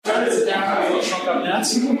chunk up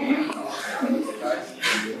nuts.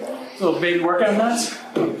 Little baby workout nuts.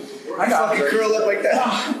 I got fucking curl up like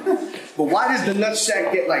that. But why does the nut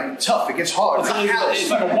sack get like tough? It gets hard. It's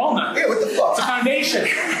like a walnut. Yeah, what the fuck? It's a foundation.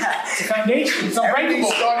 It's a foundation. It's unbreakable.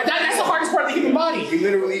 That's the hardest part of the human body. You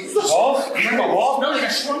literally balls? You remember a ball? No, like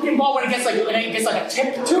a shrunken ball when it gets like a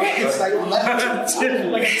tip to it. It's like a tip.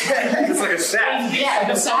 It's like a sack. Yeah,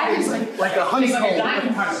 the sack is like a honeycomb. It's like a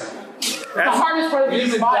diamond cutter. The hardest part of the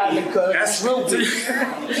human body. That's real.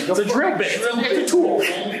 It's a drill bit. It's a tool.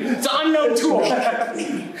 It's an unknown tool.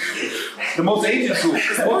 The most ancient tool.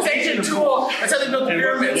 It's the most ancient tool. That's how they built the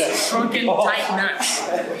pyramids. Shrunken, tight nuts.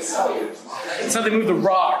 That's how they move the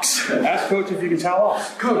rocks. Ask Coach if you can towel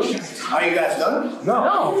off. Coach. Are you guys done?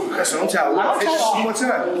 No. That's don't towel I off. don't towel One more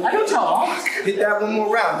time. I don't tell off. Hit that one more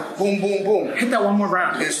round. Boom, boom, boom. Hit that one more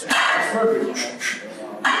round. That's perfect.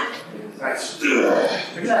 Nice. Look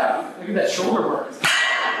at that. Look at that shoulder work.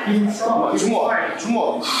 Keep them strong. Two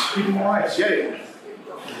more. Keep them wide. Get it.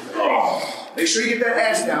 Make sure you get that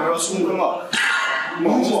ass down or else it won't come up. Come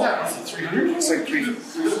on, come on. 300? It's like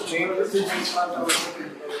 315.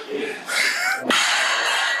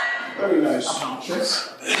 Very nice.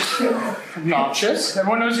 Obnoxious.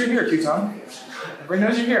 Everyone knows you're here, Two-Tone. Everyone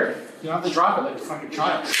knows you're here. You don't have to drop it like a fucking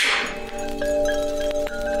child.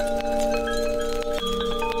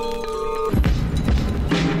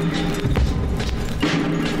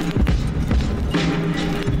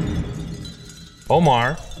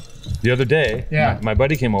 Omar, the other day, my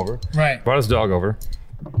buddy came over, brought his dog over.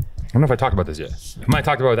 I don't know if I talked about this yet. I might have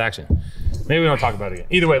talked about it with Action. Maybe we don't talk about it again.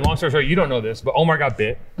 Either way, long story short, you don't know this, but Omar got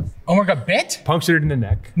bit. Omar got bit? Punctured in the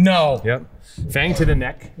neck. No. Yep. Fang to the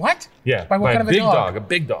neck. What? Yeah. By what kind of a dog? A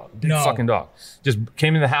big dog. Big fucking dog. Just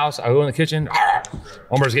came in the house. I go in the kitchen.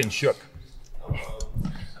 Omar's getting shook.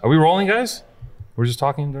 Are we rolling, guys? We're just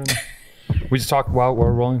talking during we just talk while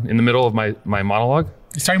we're rolling in the middle of my monologue?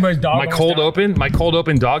 He's talking about his dog. My cold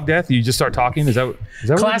open dog death. You just start talking. Is that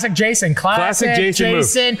classic Jason? Classic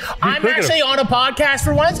Jason. I'm actually on a podcast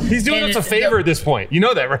for once. He's doing us a favor at this point. You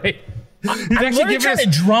know that, right? I'm literally trying to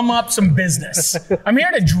drum up some business. I'm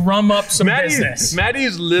here to drum up some business. Maddie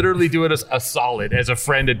is literally doing us a solid as a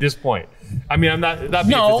friend at this point. I mean, I'm not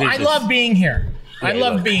being I love being here. I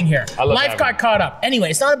love being here. Life got caught up. Anyway,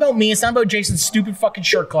 it's not about me. It's not about Jason's stupid fucking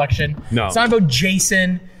shirt collection. No. It's not about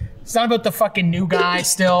Jason. It's not about the fucking new guy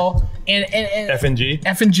still. And FNG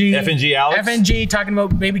Alex. FNG talking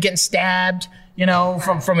about maybe getting stabbed,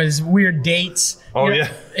 from his weird dates. Oh,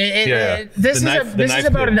 yeah. This is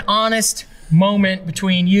about an honest moment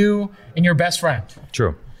between you and your best friend.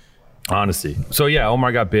 True. Honesty. So yeah,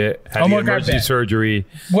 Omar got bit. Had the emergency surgery.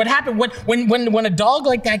 What happened when a dog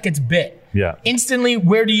like that gets bit? Yeah. Instantly,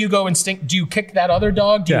 where do you go instinct? Do you kick that other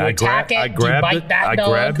dog? Do you attack it? Do you bite that dog? I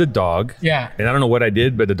grabbed the dog. Yeah. And I don't know what I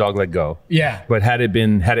did, but the dog let go. Yeah. But had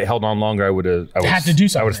it held on longer, I would have had to do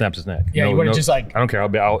something. I would have snapped his neck. Yeah, you would have just I don't care. I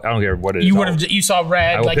don't care what it is. You would have. You saw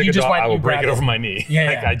red. Like you just went. I will break it over my knee. Yeah.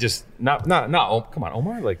 Like, I just not. Oh, come on,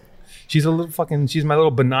 Omar. Like, she's my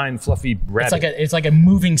little benign, fluffy rabbit. It's like a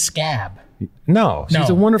moving scab. No, she's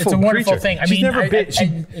a wonderful creature. thing. She's never bit.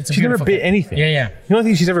 She's never bit anything. Yeah. The only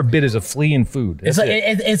thing she's ever bit is a flea in food.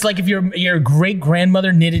 It's like if your great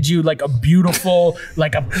grandmother knitted you like a beautiful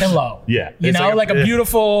like a pillow. Yeah, like a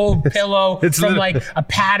beautiful pillow from like a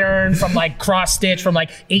pattern from like cross stitch from like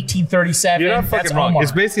 1837. You're not fucking wrong. Omar.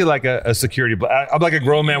 It's basically like a security. I'm like a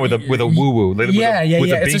grown man with a woo woo. Yeah.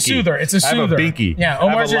 It's a soother. It's a soother. I have a binky. Yeah,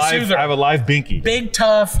 Omar's your soother. I have a live binky. Big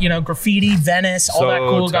tough, graffiti, Venice, all that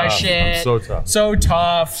cool guy shit. So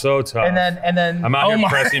tough. And then I'm out Omar, here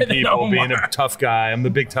pressing people, being a tough guy. I'm the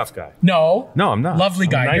big tough guy. No, I'm not. Lovely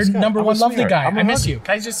guy. Nice You're guy. number one lovely guy. I miss hugger. you.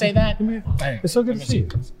 Can I just say that? It's so good to see you.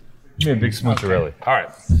 Give me a big smoocher, really. All right.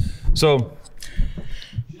 So,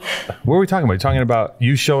 what are we talking about? You're talking about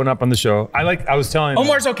you showing up on the show. I was telling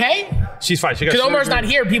Omar's okay? She's fine. Because Omar's not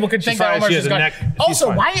here. People could think that Omar's just gone.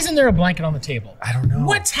 Also, why isn't there a blanket on the table? I don't know.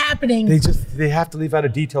 What's happening? They have to leave out a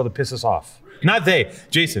detail to piss us off. Not they,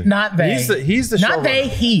 Jason. Not they. He's the not showrunner. they.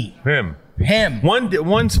 He. Him.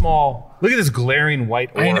 One small. Look at this glaring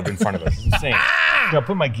white orb in front of us. It's insane.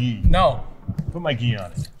 Put my gi. No. Put my gi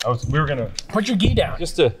on it. We were gonna put your gi down.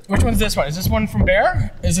 Which one's this one? Is this one from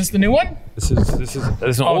Bear? Is this the new one? This is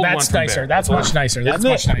an old one. That's nicer. That's much nicer. That's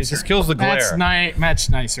much nicer. It just kills the glare. That's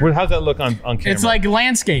much nicer. How's that look on camera? It's like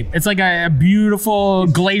landscape. It's like a beautiful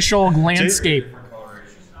glacial landscape.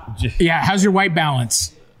 Yeah. How's your white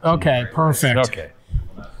balance? Okay. Perfect. Okay.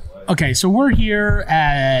 Okay, so we're here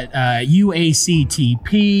at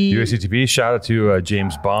UACTP. UACTP. Shout out to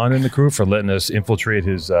James Bond and the crew for letting us infiltrate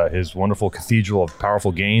his wonderful cathedral of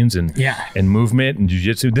powerful gains and movement and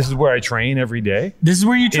jiu-jitsu. This is where I train every day. This is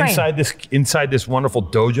where you train inside this wonderful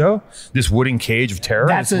dojo, this wooden cage of terror.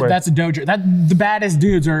 That's a dojo. The baddest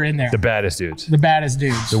dudes are in there. The baddest dudes. The baddest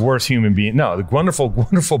dudes. The worst human being. No, the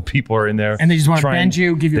wonderful people are in there. And they just want to bend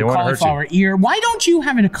you, give you a cauliflower ear. Why don't you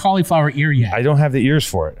have a cauliflower ear yet? I don't have the ears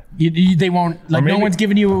for it. They won't, like, no one's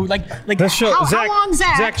giving you, like how long,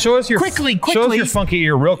 Zach? Zach, show us your quickly. Show us your funky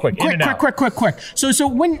ear real quick. Quick. So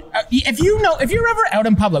when, if you're ever out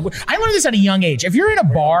in public, I learned this at a young age. If you're in a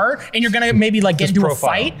bar and you're gonna maybe like get into a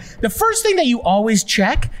fight, the first thing that you always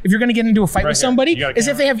check if you're gonna get into a fight with somebody is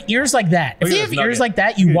if they have ears like that. If they have ears like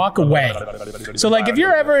that, you walk away. So like if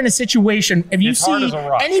you're ever in a situation, if you see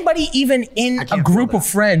anybody even in a group of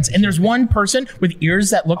friends and there's one person with ears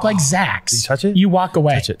that look like Zach's, you touch it? You walk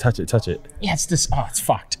away. Touch it. Yeah, it's this. Oh, it's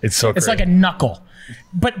fucked. It's so. It's like a knuckle.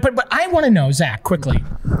 But I want to know, Zach, quickly.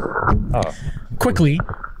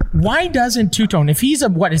 Why doesn't Two-Tone, if he's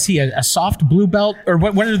a soft blue belt, or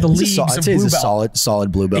what are the leagues of blue belt? He's a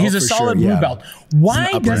solid blue belt. He's a solid blue belt.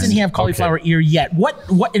 Why doesn't he have cauliflower ear yet?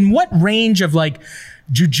 In what range of like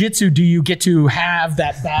jiu-jitsu do you get to have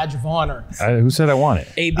that badge of honor? Who said I want it?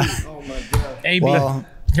 AB. Oh my God. AB. Well,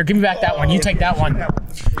 here, give me back that one. You take that one.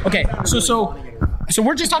 Okay, so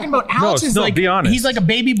we're just talking about Alex is like, be honest. He's like a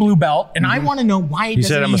baby blue belt, and I want to know why he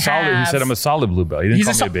said I'm a solid blue belt. He didn't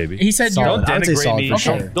call me a baby. He said don't denigrate me.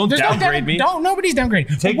 Don't downgrade me. Nobody's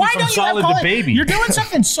downgrading. Why don't you have to baby? You're doing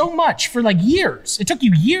something so much for like years. It took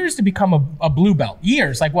you years to become a blue belt.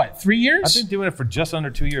 Years, like what? 3 years? I've been doing it for just under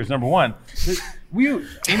 2 years. Number one. You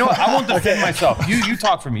know what? I won't defend myself. You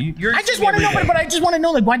talk for me. I just want to know, but I just want to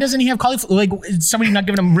know, like, why doesn't he have cauliflower? Like, is somebody not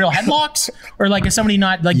giving him real headlocks, or like, is somebody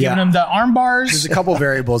not like giving him the arm bars? There's a couple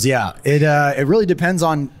variables. Yeah, it really depends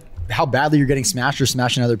on how badly you're getting smashed or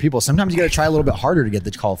smashing other people. Sometimes you got to try a little bit harder to get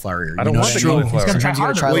the cauliflower ear. I don't want the cauliflower. Sometimes you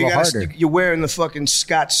got to try a little harder. You're wearing the fucking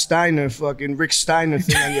Scott Steiner, fucking Rick Steiner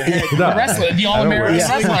thing on your head. The wrestler, the All-American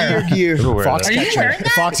wrestler. Are you wearing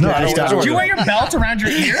that? Do you wear your belt around your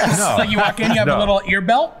ears? No. Like you walk in, you have a little ear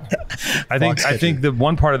belt? I think the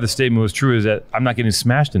one part of the statement was true is that I'm not getting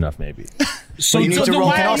smashed enough, maybe. So you need to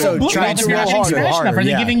roll. Also try to roll harder. Are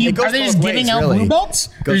they giving you? Are they just giving out blue belts?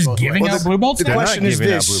 They're just giving out blue belts. The question is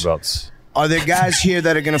this: are there guys here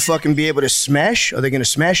that are gonna fucking be able to smash? Are they gonna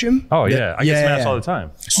smash him? Oh yeah, I get smashed all the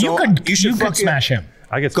time. So you could smash him.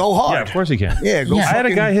 Go hard. Yeah, of course he can. Yeah, go. I had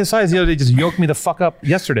a guy his size the other day just yoked me the fuck up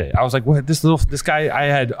yesterday. I was like, what? This guy, I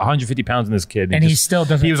had 150 pounds in this kid, and he still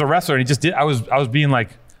doesn't. He was a wrestler, and he just did. I was being like.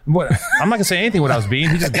 What? I'm not gonna say anything what I was being.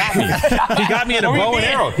 He just got me. He got me in a bow and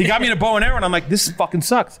arrow. He got me in a bow and arrow, and I'm like, this fucking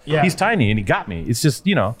sucks. Yeah. He's tiny, and he got me. It's just,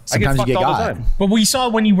 I get fucked all the time. But we saw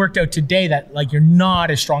when you worked out today that like you're not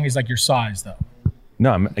as strong as like your size though.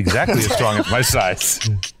 No, I'm exactly as strong as my size.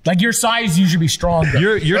 Like your size, you should be stronger.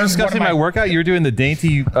 You're discussing my workout. You're doing the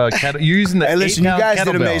dainty kettle. You're using the. Hey, listen, you guys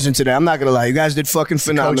did amazing today. I'm not gonna lie. You guys did fucking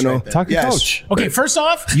phenomenal. Talk to coach. Okay, first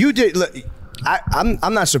off, you did. Look,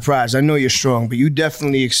 I'm not surprised. I know you're strong, but you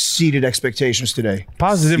definitely exceeded expectations today.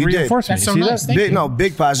 Positive reinforcement. That's so nice.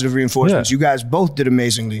 Big positive reinforcements. Yeah. You guys both did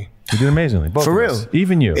amazingly. You did amazingly. Both for real.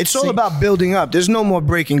 Even you. It's all about building up. There's no more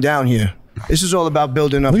breaking down here. This is all about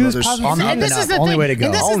building up. And this is the only way to go.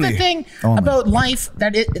 And this is the thing about life,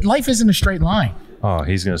 that life isn't a straight line. Oh,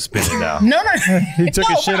 he's going to spin it now. No. He took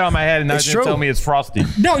his shit on my head and now he's going to tell me it's frosty.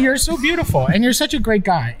 No, you're so beautiful and you're such a great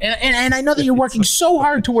guy. And I know that you're working so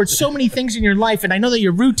hard towards so many things in your life. And I know that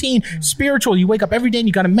your routine, spiritual, you wake up every day and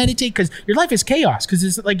you got to meditate because your life is chaos because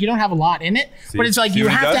it's like you don't have a lot in it. But it's like you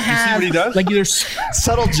have to have. You see what he does? Like there's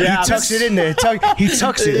subtle jabs. He tucks it in there. He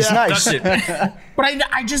tucks it. It's nice. But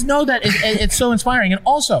I just know that it's so inspiring. And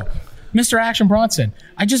also, Mr. Action Bronson,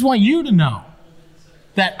 I just want you to know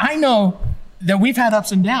that I know that we've had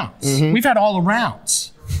ups and downs. Mm-hmm. We've had all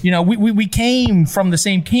arounds. We came from the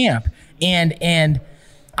same camp. And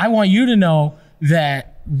I want you to know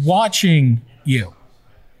that watching you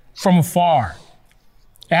from afar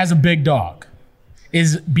as a big dog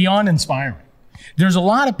is beyond inspiring. There's a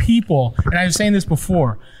lot of people, and I was saying this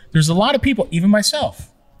before, there's a lot of people, even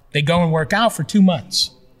myself, they go and work out for 2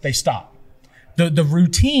 months. They stop. The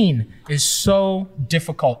routine is so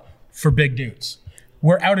difficult for big dudes.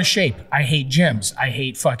 We're out of shape. I hate gyms. I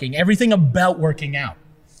hate fucking everything about working out.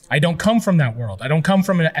 I don't come from that world. I don't come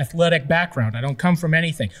from an athletic background. I don't come from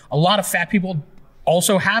anything. A lot of fat people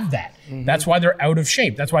also have that. Mm-hmm. That's why they're out of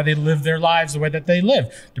shape. That's why they live their lives the way that they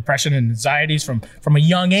live. Depression and anxieties from a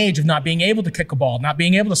young age of not being able to kick a ball, not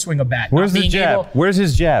being able to swing a bat. Where's the jab? Where's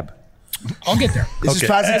his jab? I'll get there. This is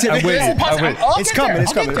positivity. It's coming.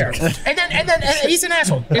 I'll get there. And then he's an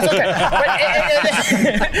asshole. It's okay.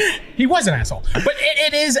 But he was an asshole. But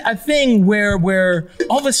it is a thing where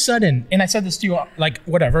all of a sudden, and I said this to you, like,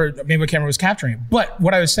 whatever, maybe the camera was capturing it. But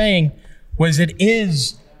what I was saying was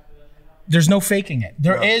there's no faking it.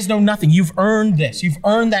 There is no nothing. You've earned this. You've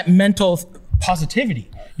earned that mental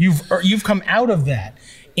positivity. You've come out of that.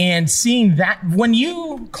 And seeing that, when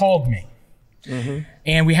you called me,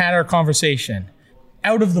 and we had our conversation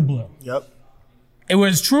out of the blue. Yep. It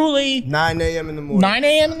was truly 9 a.m. in the morning. 9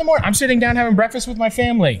 a.m. in the morning. I'm sitting down having breakfast with my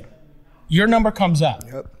family. Your number comes up.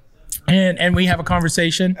 Yep. And we have a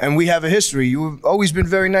conversation. And we have a history. You've always been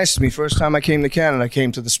very nice to me. First time I came to Canada, I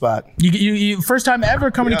came to the spot. You first time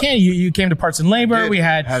ever coming to Canada. You came to Parts and Labor. We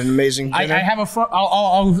had an amazing dinner. I have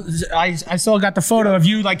I still got the photo of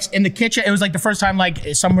you like in the kitchen. It was like the first time like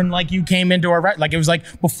someone like you came into our like it was like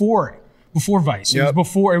before Vice. It was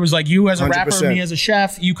before. It was like you as a 100%. Rapper, me as a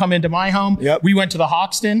chef. You come into my home. Yep. We went to the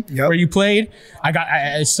Hoxton where you played.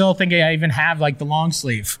 I still think I even have like the long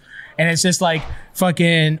sleeve, and it's just like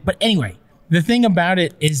fucking. But anyway, the thing about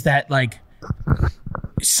it is that like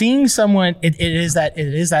seeing someone. It is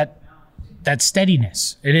that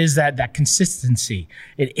steadiness. It is that consistency.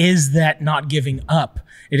 It is that not giving up.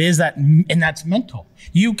 It is that, and that's mental.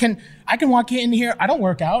 I can walk in here, I don't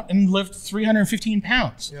work out and lift 315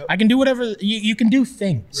 pounds. Yep. I can do whatever, you can do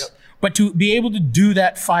things. Yep. But to be able to do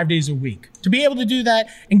that 5 days a week, to be able to do that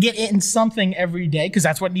and get in something every day, because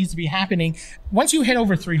that's what needs to be happening. Once you hit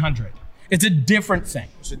over 300, it's a different thing.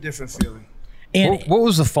 It's a different feeling. And what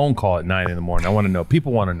was the phone call at 9 in the morning? I want to know.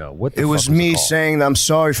 People want to know. What the It was me saying that I'm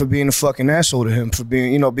sorry for being a fucking asshole to him, for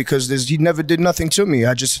being, because he never did nothing to me.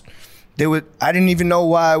 I didn't even know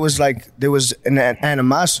why I was like, there was an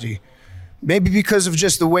animosity. Maybe because of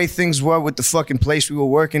just the way things were with the fucking place we were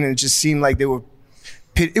working, and it just seemed like they were,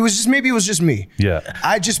 it was just me. Yeah.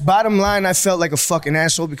 Bottom line, I felt like a fucking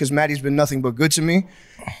asshole because Maddie's been nothing but good to me.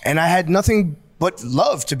 And I had nothing but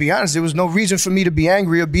love, to be honest. There was no reason for me to be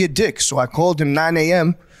angry or be a dick. So I called him 9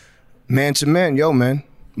 a.m., man to man. Yo, man,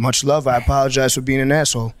 much love. I apologize for being an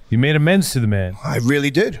asshole. You made amends to the man. I really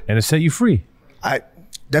did. And it set you free.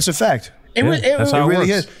 That's a fact. It really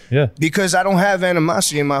is. Yeah. Because I don't have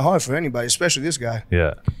animosity in my heart for anybody, especially this guy.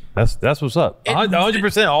 Yeah. That's what's up.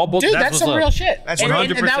 100%. All both. Dude, that's some real shit. That's and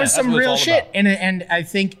 100%. And that was some real shit. And I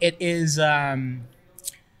think it is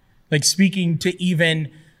like speaking to even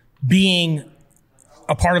being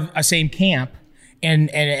a part of a same camp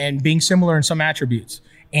and being similar in some attributes,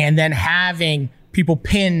 and then having people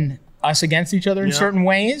pin us against each other in certain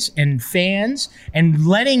ways, and fans, and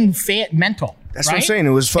letting mental. That's what I'm saying.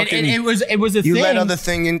 It was fucking. It was a thing. You let other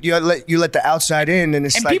thing in. You let the outside in, and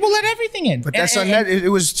it's and like people let everything in. But that's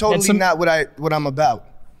it was totally not what I'm about.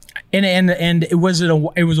 And it was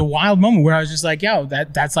a wild moment where I was just like, yo,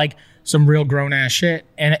 that's like some real grown ass shit.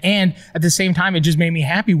 And at the same time, it just made me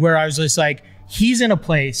happy where I was just like, he's in a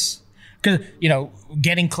place, because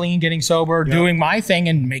getting clean, getting sober, doing my thing,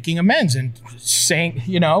 and making amends, and saying,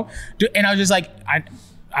 and I was just like,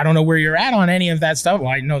 I don't know where you're at on any of that stuff. Well,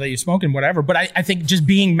 I know that you smoke and whatever, but I think just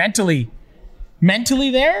being mentally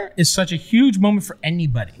there is such a huge moment for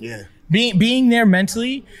anybody. Yeah. Being there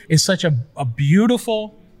mentally is such a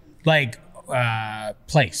beautiful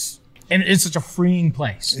place. And it's such a freeing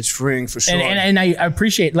place. It's freeing for sure. And I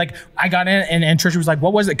appreciate, like, I got in and Trisha was like,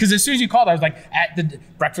 what was it? Because as soon as you called, I was like at the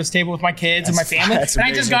breakfast table with my kids and my family. And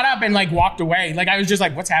I just got up and like walked away. Like, I was just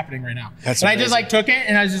like, what's happening right now? And I just like took it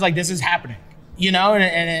and I was just like, this is happening.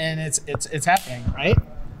 And it's happening, right?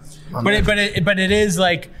 But it is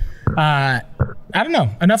like, I don't know,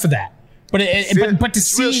 enough of that. But to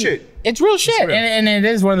see, real shit. It's real shit, and it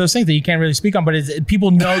is one of those things that you can't really speak on. But people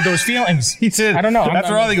know those feelings. He said, I don't know.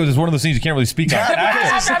 After all, I think it was one of those things you can't really speak on. I'm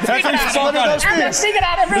not speaking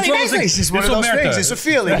on it. Really, it's one of those things. It's a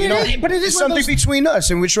feeling, but it is something between us,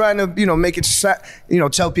 and we're trying to, make it,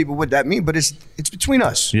 tell people what that means. But it's between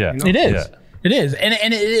us. Yeah, it is. Yeah. It is,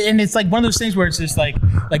 and it's like one of those things where it's just like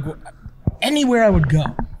anywhere I would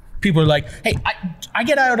go, people are like, hey, I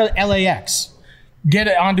get out of LAX, get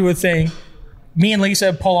onto a thing. Me and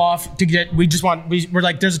Lisa pull off to get, we're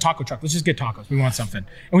like, there's a taco truck. Let's just get tacos. We want something.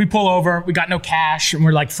 And we pull over. We got no cash. And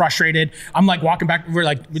we're like frustrated. I'm like walking back. We're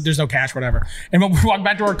like, there's no cash, whatever. And we walk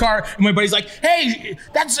back to our car. And my buddy's like, hey,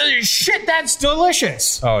 that's shit. That's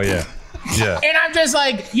delicious. Oh, yeah. Yeah. And I'm just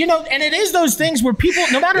like, and it is those things where people,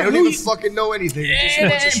 no matter they don't who even fucking know anything. Just a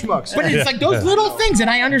bunch of schmucks. But it's like those little things. And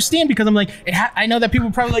I understand because I'm like, I know that people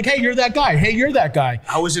are probably like, hey, you're that guy. Hey, you're that guy.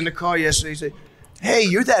 I was in the car yesterday. He said, hey,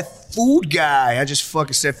 you're that food guy. I just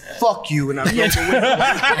fucking said, fuck you. And I broke away. But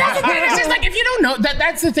that's the thing. It's just like, if you don't know,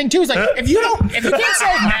 that's the thing too. Is like, if you can't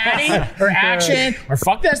say Maddie or Action or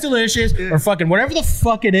fuck that's delicious or fucking whatever the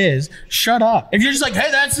fuck it is, shut up. If you're just like,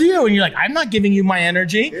 hey, that's you. And you're like, I'm not giving you my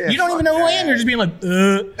energy. You don't even know who I am. You're just being like,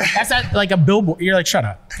 that's not like a billboard. You're like, shut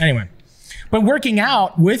up. Anyway. But working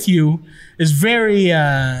out with you is very,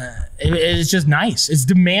 it's just nice. It's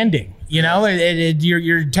demanding. You know,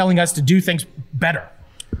 you're telling us to do things better.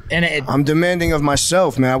 And I'm demanding of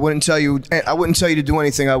myself, man. I wouldn't tell you to do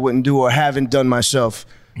anything I wouldn't do or haven't done myself.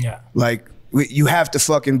 Yeah. Like, you have to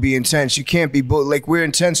fucking be intense. You can't be like, we're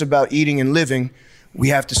intense about eating and living. We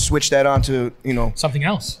have to switch that onto, something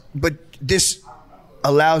else. But this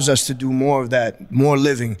allows us to do more of that, more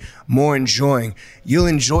living, more enjoying. You'll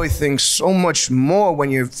enjoy things so much more when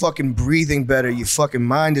you're fucking breathing better. Your fucking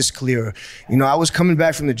mind is clearer. I was coming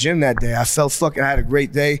back from the gym that day. I had a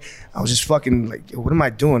great day. I was just fucking like, what am I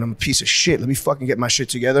doing? I'm a piece of shit. Let me fucking get my shit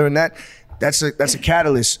together. And that's a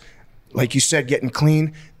catalyst. Like you said, getting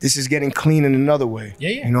clean. This is getting clean in another way.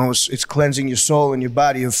 Yeah. It's cleansing your soul and your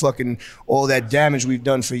body of fucking all that damage we've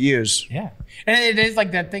done for years. Yeah. And it is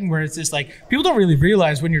like that thing where it's just like, people don't really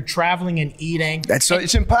realize when you're traveling and eating. It's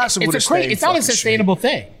impossible it's not a sustainable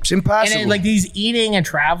thing. It's impossible. And like these eating and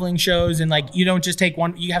traveling shows, and like, you don't just take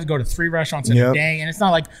one, you have to go to 3 restaurants in a day. And it's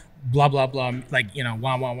not like, blah, blah, blah, like,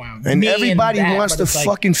 wow. And everybody wants to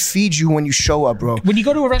fucking feed you when you show up, bro. When you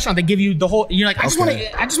go to a restaurant, they give you the whole, you're like, I just want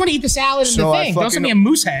to eat the salad and the thing. Don't send me a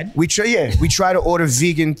moose head. We try to order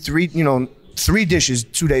vegan 3 dishes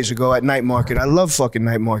 2 days ago at Night Market. I love fucking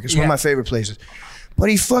Night Market. It's one of my favorite places. But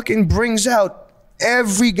he fucking brings out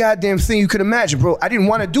every goddamn thing you could imagine, bro. I didn't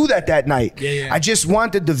want to do that night. I just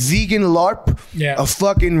wanted the vegan LARP, a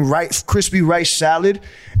fucking crispy rice salad,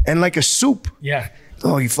 and like a soup.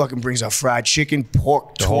 Oh, he fucking brings out fried chicken,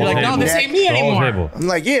 pork, You're like, no, this ain't me anymore. I'm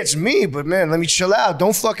like, yeah, it's me, but man, let me chill out.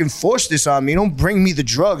 Don't fucking force this on me. Don't bring me the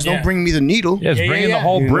drugs. Don't bring me the needle. Yeah, just bringing the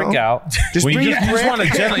whole brick out. Just bring the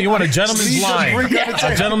brick. You want a gentleman's line.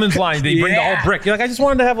 A gentleman's line. They bring the whole brick. You're like, I just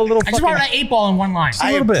wanted to have a little I just wanted an 8-ball in one line.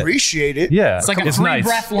 I appreciate it. Yeah. It's like a free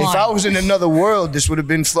breath line. If I was in another world, this would have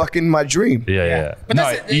been fucking my dream. Yeah. But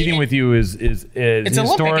no, eating with you is it's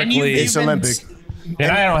historically... It's Olympic.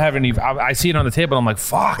 And I don't have any. I see it on the table. I'm like,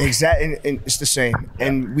 fuck. Exactly, and it's the same.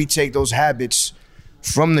 And we take those habits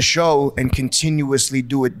from the show and continuously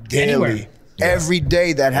do it daily. Anywhere. Every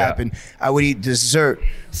day that happened, I would eat dessert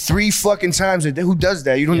 3 fucking times a day. Who does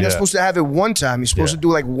that? You're not supposed to have it one time. You're supposed to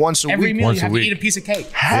do it like once a week. Every meal Once you have a to week. eat a piece of cake.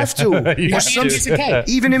 Have to. You have to eat a piece of cake.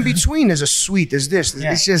 Even in between, there's a sweet. There's this.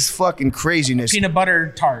 It's just fucking craziness. Peanut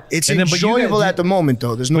butter tart. It's And then- but you enjoyable guys- at the moment,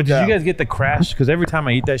 though. There's no But did doubt. you guys get the crash? Because every time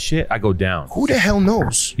I eat that shit, I go down. Who the hell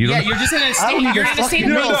knows? You don't You're just in a state. don't You're in a state of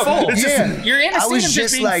being full. You're in a I state was of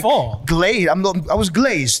just being like full. glazed. I was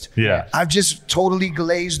glazed. Yeah. I've just totally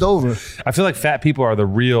glazed over. I feel like fat people are the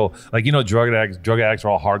real, like, drug addicts are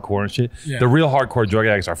all hardcore and shit. Yeah. The real hardcore drug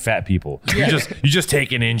addicts are fat people. You're just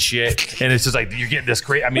taking in shit, and it's just like you're getting this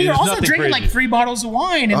crazy. I mean, You're there's also nothing drinking crazy. like 3 bottles of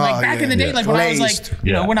wine, and like back in the day, like when I was like,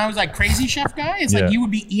 Glazed. when I was like crazy chef guy, it's like you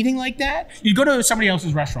would be eating like that. You'd go to somebody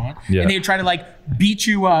else's restaurant, and they would try to like beat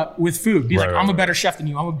you up with food. Be like, I'm a better chef than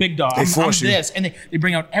you. I'm a big dog. I'm force you. this, and they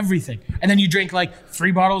bring out everything, and then you drink like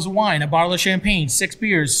 3 bottles of wine, a bottle of champagne, 6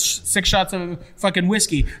 beers, 6 shots of fucking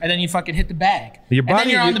whiskey, and then you fucking hit the bag. Your And then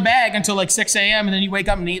body- you're on the bag until like 6 a.m. and then you wake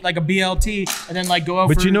up and eat like a BLT, and then like go out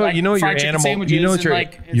But for you know like, your fried chicken animal, sandwiches, you know what and, your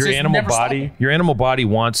like, it's your just animal never body, stopping. your animal body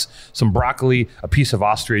wants some broccoli, a piece of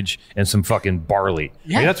ostrich, and some fucking barley.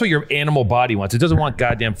 Yeah. Like, that's what your animal body wants. It doesn't want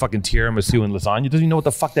goddamn fucking tiramisu and lasagna. It doesn't even know what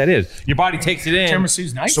the fuck that is. Your body takes it in.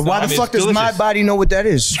 Tiramisu's nice. So though. why I the mean, fuck does delicious. my body know what that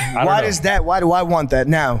is? don't Why know. does that? Why do I want that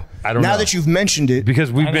now? I don't now know. that you've mentioned it.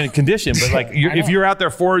 Because we've been conditioned, but like, if know. you're out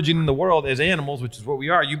there foraging in the world as animals, which is what we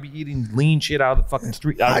are, you'd be eating lean shit out of the fucking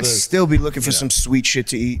street. I'd still be looking for some sweet shit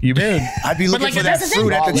to eat. I'd be looking like, for that that's the thing.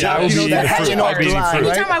 fruit at the Yeah, I top. would You know, be that eating hanging fruit. off I'd be the eating line, fruit.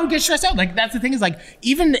 right? Anytime I would get stressed out, like that's the thing is like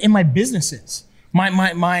even in my businesses,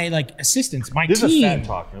 my like assistants, my This is team, fat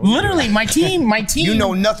talk, man. literally my team. You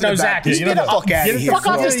know nothing knows about that. this. You Get know the fuck out of here. Fuck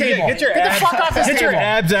off this table. Get your the abs- fuck off this Get table. your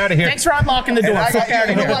abs out of here. Thanks for unlocking the door. Fuck out of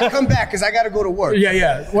You know here. what? Come back because I got to go to work.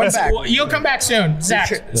 Yeah. Once, back. you'll come back soon,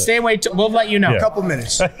 Zach. Stay away. We'll let you know. A couple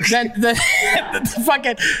minutes. Then the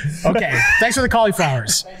fucking okay. Thanks for the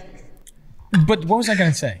cauliflowers. But what was I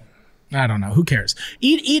gonna say? I don't know. Who cares?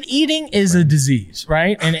 Eating is a disease,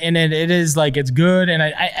 right? And it is like it's good, and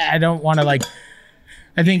I don't want to like.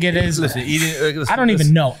 I think it is. Listen, eating. I don't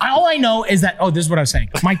even know. All I know is that this is what I was saying.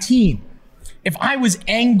 My team. If I was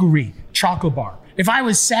angry, chocolate bar. If I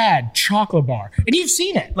was sad, chocolate bar. And you've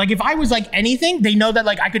seen it. Like if I was like anything, they know that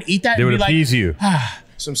like I could eat that They and would be like, appease you.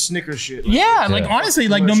 some Snickers shit. Yeah, like honestly,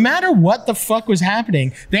 like no matter what the fuck was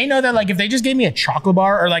happening, they know that like if they just gave me a chocolate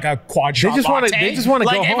bar or like a quad shot latte, they just want to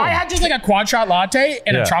like go if home. I had just like a quad shot latte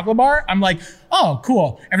and a chocolate bar, I'm like, oh,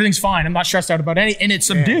 cool, everything's fine. I'm not stressed out about any, and it's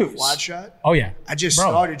some deuce. Quad shot? Oh yeah. I just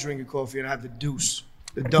started drinking coffee and I have the deuce.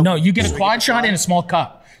 No, you get a quad shot in a small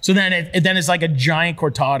cup. So then it's like a giant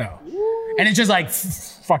cortado. And it's just like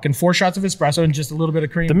fucking 4 shots of espresso and just a little bit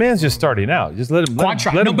of cream. The man's just starting out. Just let him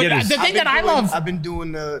let him get his. The thing that I love, I've been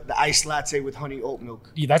doing the iced latte with honey oat milk.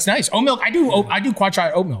 Yeah, that's nice. Oat milk. I do quad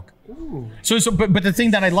shot oat milk. Ooh. But the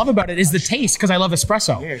thing that I love about it is the taste because I love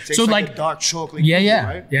espresso. Yeah, it tastes so like a dark chocolate.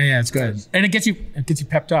 Right? Yeah, it's good. And it gets you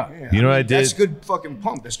pepped up. Yeah, you know what I did? That's good fucking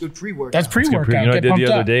pump. That's good pre-workout. That's pre-workout. You know what I did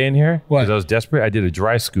the other day in here? What? Because I was desperate. I did a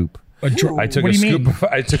dry scoop. I took what a do you scoop. mean?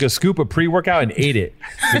 I took a scoop of pre-workout and ate it.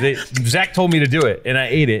 Zach told me to do it, and I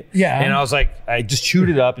ate it. Yeah. And I was like, I just chewed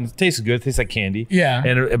it up, and it tasted good. It tastes like candy. Yeah.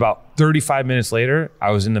 And about 35 minutes later, I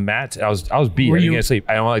was in the mat. I was beat. I didn't get sleep.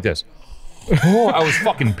 I went like this. Oh, I was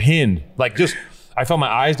fucking pinned. Like just, I felt my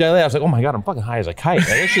eyes dilate. I was like, oh my God, I'm fucking high as a kite. Like,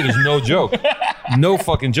 that shit is no joke. No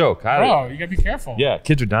fucking joke. Bro, you gotta be careful. Yeah,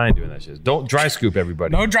 kids are dying doing that shit. Don't dry scoop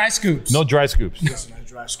everybody. No dry scoops. No dry scoops. Listen, I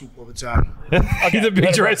dry scoop all the time. He's a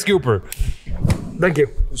big dry scooper. Thank you.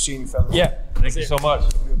 We'll see you fellas. Yeah. Thank you so much.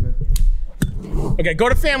 Okay, go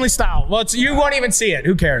to family style. Well, you won't even see it.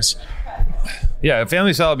 Who cares? Yeah,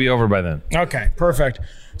 family style will be over by then. Okay, perfect.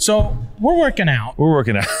 So we're working out. We're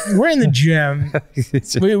working out. We're in the gym.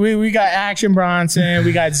 we got Action Bronson.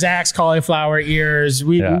 We got Zach's cauliflower ears.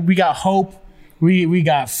 We got hope. We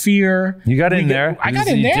got fear. You got in there. I got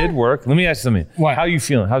in there. You did work. Let me ask you something. What? How are you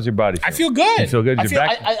feeling? How's your body feeling? I feel good. You feel good?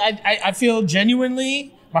 I feel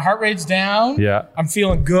genuinely, my heart rate's down. Yeah. I'm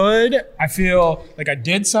feeling good. I feel like I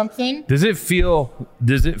did something. Do you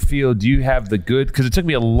have the good? Because it took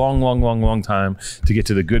me a long time to get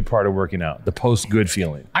to the good part of working out, the post-good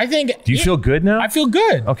feeling. I think. Do you feel good now? I feel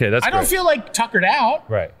good. Okay, that's I don't great. feel like tuckered out.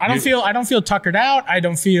 Right. I don't feel tuckered out. I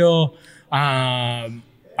don't feel, I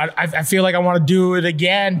feel like I want to do it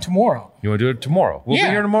again tomorrow. You want to do it tomorrow? We'll be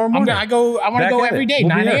here tomorrow morning. I want to go every day,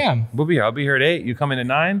 9 a.m. We'll be here. I'll be here at 8. You come in at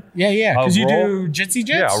 9? Yeah. Because you do jitsy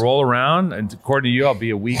jits? Yeah, I'll roll around. And according to you, I'll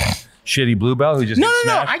be a weak, shitty blue belt who just gets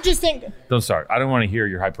smashed. No. I just think. Don't start. I don't want to hear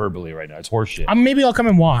your hyperbole right now. It's horseshit. Maybe I'll come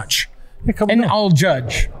and watch. Yeah, I'll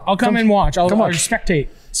judge. I'll come and watch. I'll spectate.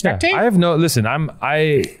 Spectate? Yeah, I have no. Listen,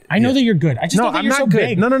 I know that you're good. I just don't think I'm you're not so good.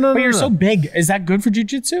 big. No. But you're so big. Is that good for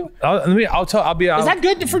jiu-jitsu? Is that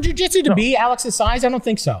good for jiu-jitsu to be Alex's size? I don't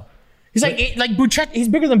think so. He's like Buchet. He's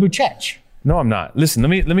bigger than Buchet. No, I'm not. Listen, let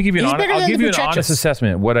me give you I'll give you an honest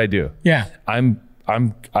assessment of what I do. Yeah. I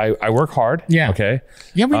work hard. Yeah. Okay.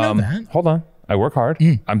 Yeah, we know that. Hold on. I work hard.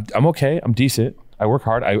 I'm okay. I'm decent. I work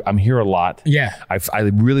hard. I'm here a lot. Yeah. I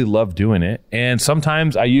really love doing it. And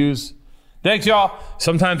sometimes I use. Thanks, y'all.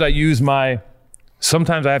 Sometimes I have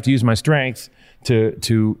to use my strength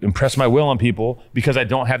to impress my will on people because I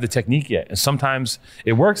don't have the technique yet. And sometimes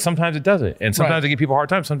it works, sometimes it doesn't. And sometimes I give people a hard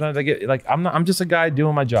time. Sometimes I get I'm just a guy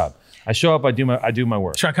doing my job. I show up, I do my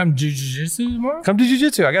work. Should I come do jiu-jitsu tomorrow? Come to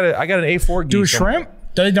jiu-jitsu. I got an A4 gi. Do a shrimp?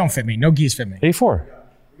 They don't fit me. No gis fit me. A4.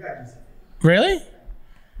 Really?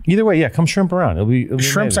 Either way, yeah, come shrimp around. It'll be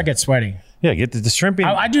Shrimps, amazing. I get sweaty. Yeah, get the shrimping.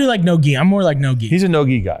 I do like no gi. I'm more like no gi. He's a no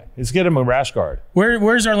gi guy. Let's get him a rash guard.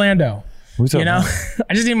 Where's Orlando? Who's you know,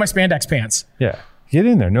 I just need my spandex pants. Yeah, get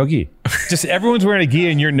in there. No gi. Just everyone's wearing a gi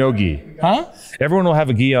and you're no gi. Huh? Everyone will have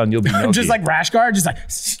a gi on. You'll be no gi. Just like rash guard. Just like.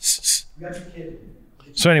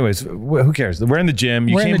 So, anyways, who cares? We're in the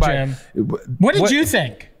gym. We're in the gym. What did you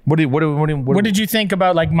think? What did you think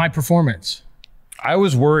about like my performance? I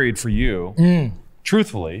was worried for you,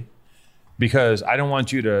 truthfully, because I don't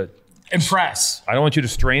want you to impress. I don't want you to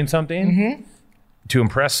strain something to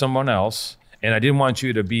impress someone else, and I didn't want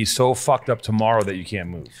you to be so fucked up tomorrow that you can't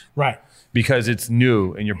move. Right. Because it's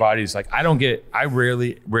new and your body's like, I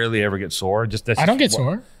rarely ever get sore. I don't get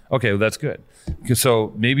sore. Okay, well, that's good.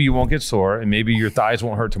 So maybe you won't get sore, and maybe your thighs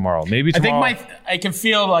won't hurt tomorrow. Maybe tomorrow, I can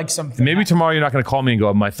feel like something. Maybe tomorrow you're not going to call me and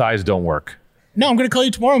go, my thighs don't work. No, I'm going to call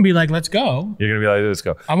you tomorrow and be like, let's go. You're going to be like, let's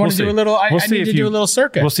go. I want to do a little. I need to do a little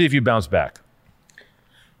circuit. We'll see if you bounce back.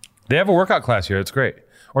 They have a workout class here. It's great.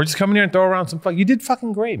 Or just come in here and throw around some fun. You did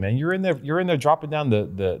fucking great, man. You're in there dropping down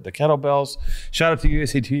the kettlebells. Shout out to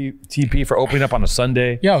USATP for opening up on a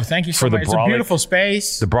Sunday. Yo, thank you so much. It's a beautiful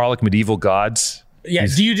space. The Brolic medieval gods. Yeah.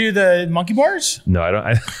 Do you do the monkey bars? No, I don't.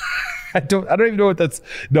 I don't even know what that's.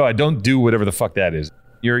 No, I don't do whatever the fuck that is.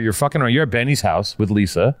 You're fucking around. You're at Benny's house with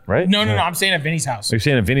Lisa, right? No. I'm staying at Vinny's house. You're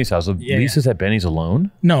staying at Vinny's house. So Lisa's at Benny's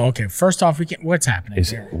alone? No. Okay. First off, what's happening?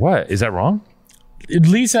 What? Is that wrong?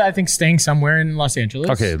 Lisa, I think, staying somewhere in Los Angeles.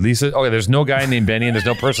 Okay, Lisa. Okay, there's no guy named Benny and there's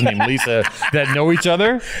no person named Lisa that know each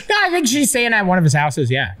other. No, I think she's staying at one of his houses.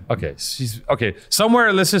 Yeah. Okay, she's okay.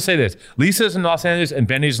 Somewhere, let's just say this: Lisa's in Los Angeles and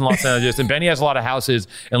Benny's in Los Angeles, and Benny has a lot of houses,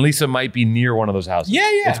 and Lisa might be near one of those houses. Yeah.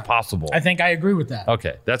 It's possible. I think I agree with that.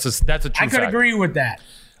 Okay, that's a true I could fact. agree with that.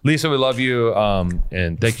 Lisa, we love you,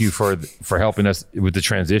 and thank you for helping us with the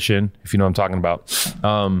transition. If you know what I'm talking about.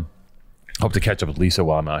 Hope to catch up with Lisa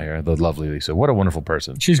while I'm out here. The lovely Lisa. What a wonderful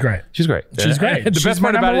person. She's great. She's great. She's great. The She's best my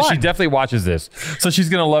part about it number is she one. definitely watches this. So she's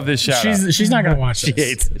going to love this shout out. She's not going to watch She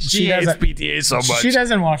this. hates PTA so much. She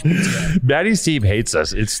doesn't watch PTA. Maddie's team hates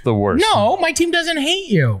us. It's the worst. No, my team doesn't hate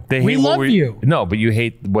you. They We hate what love you. No, but you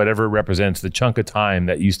hate whatever it represents, the chunk of time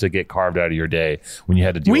that used to get carved out of your day when you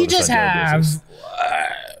had to deal We with this just on a daily have. basis.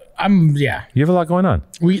 Yeah. You have a lot going on.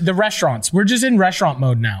 The restaurants. We're just in restaurant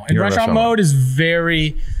mode now. And You're in restaurant restaurant mode is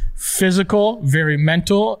very physical, very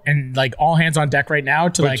mental, and like all hands on deck right now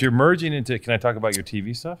to But like. you're merging into, can I talk about your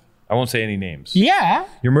TV stuff? I won't say any names. Yeah.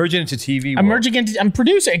 You're merging into TV. I'm world. merging into. I'm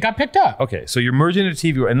producing. It got picked up. Okay, so you're merging into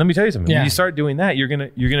TV, and let me tell you something. Yeah. When you start doing that, you're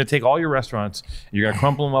gonna take all your restaurants, you're gonna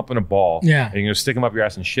crumple them up in a ball, Yeah. and you're gonna stick them up your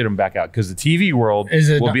ass and shit them back out because the TV world Is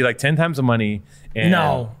it will not- be like 10 times the money. And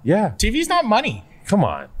No. yeah, TV's not money. come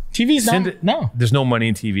on. TV's Send not. it- No. There's no money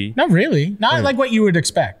in TV. Not really. Not like what you would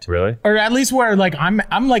expect. Really? Or at least where like I'm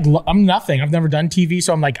nothing. I've never done TV,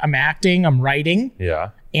 so I'm acting, I'm writing, Yeah,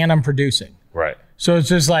 and I'm producing. right. So it's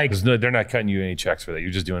just like They're not cutting you any checks for that.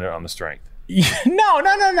 You're just doing it on the strength.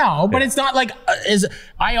 no. But it's not like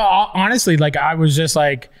honestly like I was just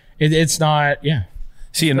like it's not. Yeah.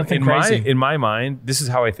 See, in nothing crazy. my mind, this is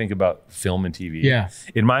how I think about film and TV. Yeah.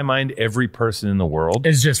 In my mind, every person in the world.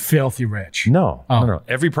 It's just filthy rich. No. Oh.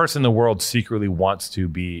 Every person in the world secretly wants to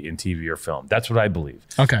be in TV or film. That's what I believe.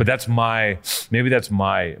 Okay. But that's my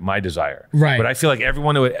desire. Right. But I feel like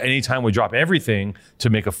everyone at any time would drop everything to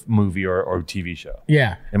make a movie or TV show.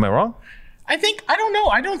 Yeah. Am I wrong? I don't know.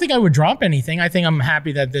 I don't think I would drop anything. I think I'm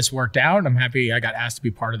happy that this worked out. I'm happy I got asked to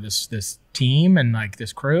be part of this team and like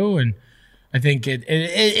this crew. And I think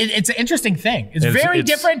it's an interesting thing. It's very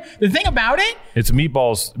different. The thing about it, It's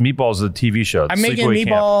Meatballs, the TV show. I'm making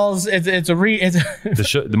Meatballs. It's the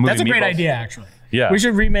movie. That's a great Meatballs. idea, actually. Yeah. We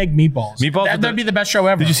should remake Meatballs. That'd be the best show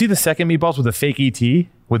ever. Did you see the second Meatballs with the fake ET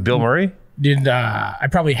with Bill Murray? I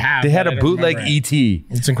probably have. They had but I a don't bootleg remember it. ET.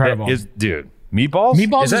 It's incredible. Dude. Meatballs?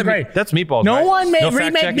 Meatballs is great. That's Meatballs. No right? one made No fact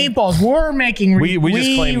remake checking? Meatballs. We're making. We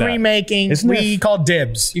just claimed that. remaking. Isn't We it- call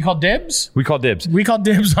dibs. You call dibs? We call dibs. We call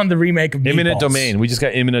dibs on the remake of Imminent Meatballs. domain. We just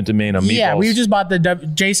got imminent domain on Meatballs. Yeah, we just bought the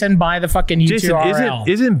Jason buy the fucking Jason, URL.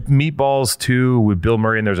 isn't Meatballs 2 with Bill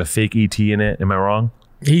Murray and there's a fake ET in it? Am I wrong?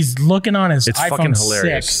 He's looking on his It's fucking iPhone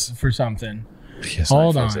hilarious. 6 for something. Yes,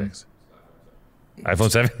 Hold iPhone on. 6.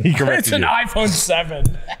 iPhone 7? He corrected It's an you. iPhone 7.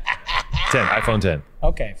 10. iPhone 10.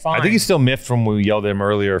 Okay, fine. I think he's still miffed from when we yelled at him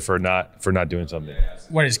earlier for not doing something.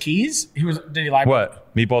 What, his keys? Did he lie?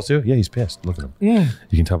 What? Meatballs 2? Yeah, he's pissed. Look at him.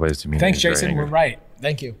 You can tell by his demeanor. Thanks, He's very Jason. angry. We're right.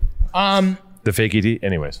 Thank you. The fake ET?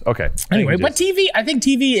 Anyways. Okay. Anyway, but TV, I think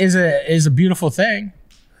TV is a beautiful thing.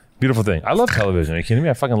 Beautiful thing. I love television. Are you kidding me?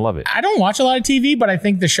 I fucking love it. I don't watch a lot of TV, but I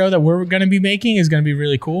think the show that we're going to be making is going to be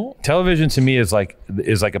really cool. Television to me is like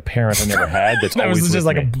a parent I never had. That's That always was just with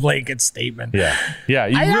like a me. blanket statement. Yeah. You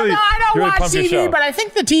I don't really, know. I don't you really watch pumped your TV, show. but I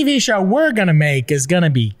think the TV show we're going to make is going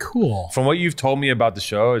to be cool. From what you've told me about the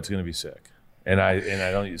show, it's going to be sick. And I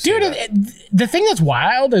don't say Dude, that. the thing that's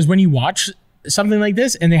wild is when you watch something like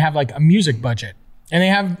this and they have like a music budget. And they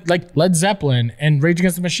have like Led Zeppelin and Rage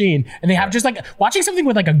Against the Machine. And they have just like watching something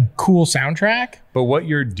with like a cool soundtrack. But what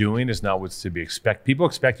you're doing is not what's to be expected. People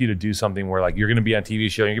expect you to do something where like you're going to be on a TV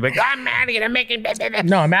show and you're going to be like, I'm Maddie, I'm making blah, blah, blah."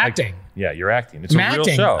 No, I'm acting. Yeah, you're acting. It's I'm a acting.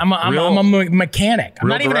 real show. I'm a mechanic. I'm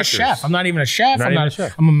real not even directors. a chef. I'm not even a chef. Not I'm even not a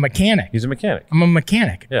chef. I'm a mechanic. He's a mechanic. I'm a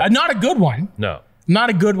mechanic. Yeah. Not a good one. No. Not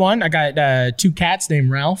a good one. I got 2 cats named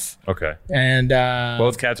Ralph. Okay. And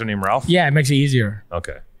Both cats are named Ralph? yeah, it makes it easier.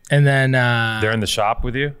 Okay. And then They're in the shop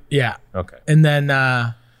with you? yeah. Okay. And then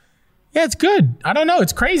yeah, it's good. I don't know.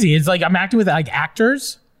 It's crazy. It's like I'm acting with like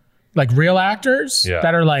actors, like real actors Yeah.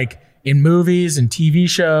 that are like in movies and TV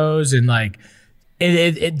shows and like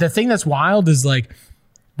the thing that's wild is like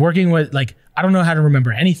working with like I don't know how to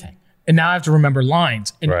remember anything. And now I have to remember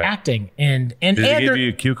lines and Right. acting and Did they give there-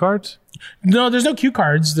 you cue cards? no, there's no cue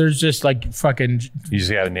cards. There's just like fucking You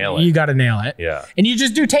just got to nail it. you got to nail it. Yeah. And you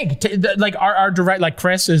just do like our direct, like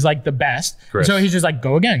Chris is like the best. Chris. So he's just like,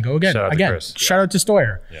 go again, Shout out to again. Chris. Shout out to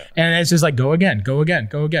Stoyer. Yeah. And it's just like, go again, go again,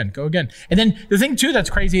 go again, go again. And then the thing too that's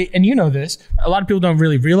crazy, and you know this, a lot of people don't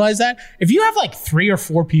really realize that. If you have like 3 or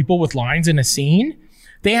 4 people with lines in a scene,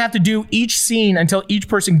 they have to do each scene until each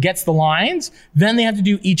person gets the lines. Then they have to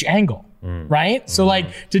do each angle. right? So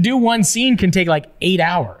like to do one scene can take like 8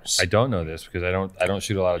 hours. I don't know this because I don't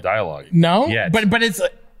shoot a lot of dialogue. No, Yet. but it's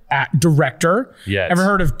director. Yes. Ever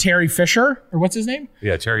heard of Terry Fisher or what's his name?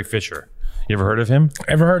 Yeah, Terry Fisher. You ever heard of him?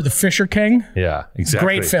 Ever heard of the Fisher King? Yeah, exactly.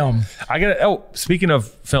 Great film. Speaking of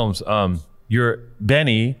films, you're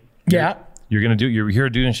Benny. Yeah. You're here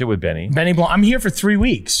doing shit with Benny. Benny Blanc. I'm here for 3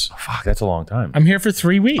 weeks. Fuck, that's a long time. I'm here for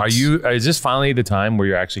 3 weeks. Is this finally the time where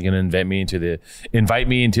you're actually going to invite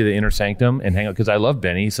me into the inner sanctum and hang out? Because I love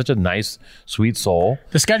Benny. He's such a nice, sweet soul.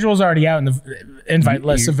 The schedule's already out and the invite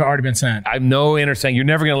lists have already been sent. I'm no inner sanctum. You're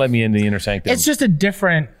never going to let me in the inner sanctum. It's just a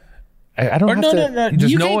different. I don't have to. No.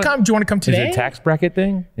 You can't come. Do you want to come today? Is it a tax bracket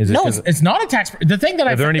thing? No, it's not a tax. The thing that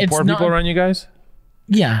Are there any poor people around you guys?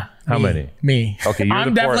 Yeah. How many? Me. Okay, you're I'm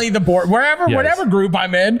the definitely poor. the poor. Whatever group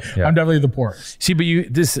I'm in, Yeah. I'm definitely the poor. See, but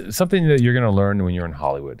this something that you're going to learn when you're in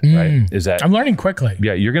Hollywood, right? Is that I'm learning quickly.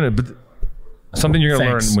 Yeah, you're going to. Something you're going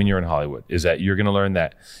to Thanks. learn when you're in Hollywood is that you're going to learn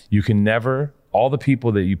that you can never. All the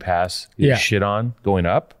people that you pass shit on going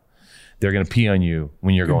up, they're going to pee on you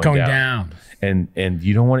when you're going down. And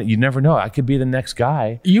you don't want it. You never know. I could be the next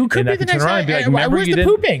guy. You could and be I the turn next around and guy. be like, remember Where's you the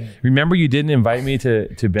didn't- pooping? Remember you didn't invite me to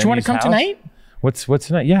Benny's Do you want to come house? tonight? What's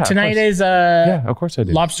tonight? Yeah, Tonight is yeah, of course I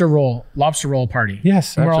do. lobster roll party.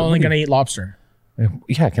 Yes, And we're only absolutely. going to eat lobster.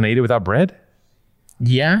 Yeah, can I eat it without bread?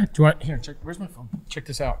 Yeah. Do you want here? Check. Where's my phone? Check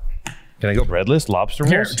this out. Can I go breadless lobster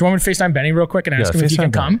Here. rolls? Do you want me to FaceTime Benny real quick and ask him if he FaceTime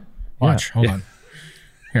can come? Benny. Watch. Yeah. Hold Yeah. on.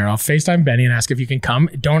 Here, I'll FaceTime Benny and ask if you can come.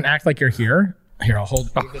 Don't act like you're here. Here, I'll hold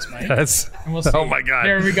this mic. That's. And we'll see. Oh my god.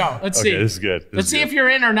 There we go. Let's Okay, see. this is good. Let's see if you're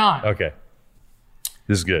in or not. Okay.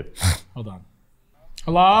 This is good. Hold on.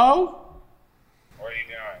 Hello? What are you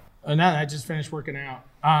doing? No, I just finished working out.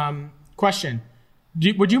 Question.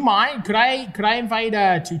 Would you mind? Could I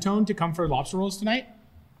invite Two-Tone to come for lobster rolls tonight?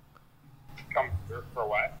 Come for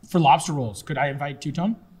what? For lobster rolls, could I invite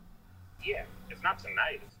Two-Tone? Yeah, it's not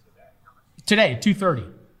tonight, it's today. Today, 2:30.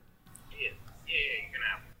 Yeah, you can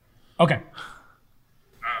have it. Okay.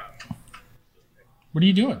 What are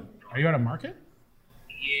you doing? Are you at a market?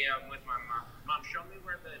 Yeah, I'm with my mom. Mom, show me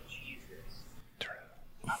where the cheese is.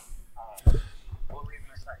 What were you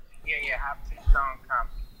gonna say? Yeah, have Two-Tone come.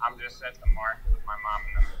 I'm just at the market with my mom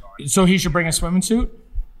and then we're going. So he should bring a swimming suit?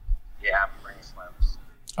 Yeah, I'm bringing slims.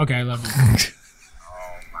 Okay, I love you.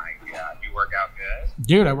 Oh my god, you work out good?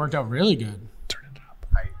 Dude, I worked out really good.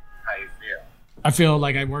 How you feel? I feel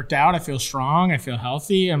like I worked out. I feel strong. I feel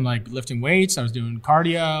healthy. I'm like lifting weights. I was doing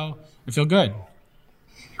cardio. I feel good.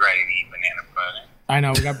 You ready to eat banana pudding? I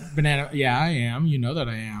know we got banana. Yeah, I am. You know that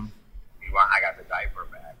I am. You want? I got the diaper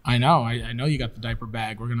bag. I know. I know you got the diaper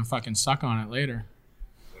bag. We're gonna fucking suck on it later.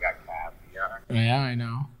 We got caviar. Yeah, I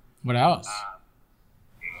know. What else?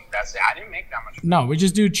 That's it. I didn't make that much. No, we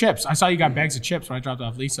just do chips. I saw you got bags of chips when I dropped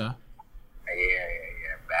off Lisa. Yeah.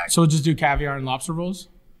 Bag. So we'll just do caviar and lobster rolls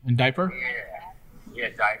and diaper. Yeah,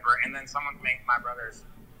 diaper, and then my brother's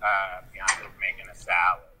fiance is making a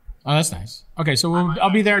salad. Oh, that's nice. Okay, so I'll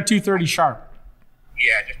be there at 2:30 sharp.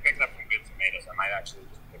 Yeah, I just picked up some good tomatoes. I might actually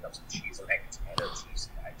just pick up some cheese and make a tomato cheese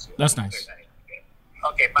tonight too. That's If nice. there's anything good.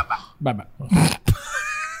 Okay, bye-bye. Bye.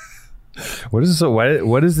 What is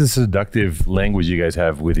the seductive language you guys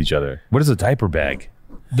have with each other? What is a diaper bag?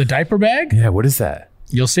 The diaper bag? Yeah, what is that?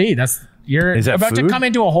 You'll see. You're Is that about to food? come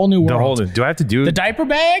into a whole new world. Do I have to do? The diaper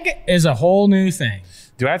bag is a whole new thing.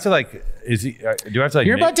 Do I have to like? Do I have to like?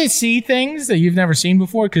 You're about to see things that you've never seen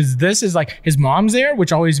before because this is like his mom's there,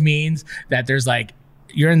 which always means that there's like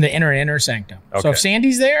you're in the inner sanctum. So Okay. if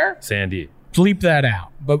Sandy's there, Sandy. bleep that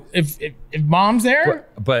out. But if mom's there,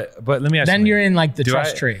 But let me ask. then you you're in like the Do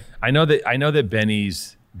trust tree. I know that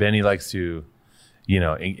Benny likes to,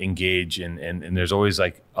 engage and there's always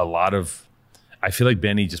like a lot of. I feel like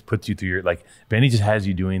Benny just puts you through your Benny just has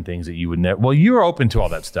you doing things that you would never. Well, you're open to all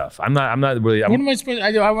that stuff. I'm not really. What am I supposed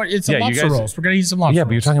to do? It's some Yeah, you lobster guys- rolls. We're going to eat some lobster Yeah, but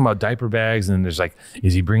you're rolls. talking about diaper bags, and there's like,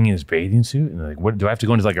 is he bringing his bathing suit? And like, what do I have to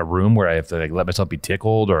go into like a room where I have to like let myself be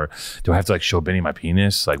tickled, or do I have to like show Benny my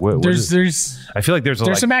penis? Like, what? There's I feel like there's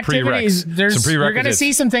like some activities. prereqs, There's some you're going to prerequisites.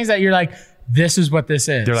 see some things that you're like, this is what this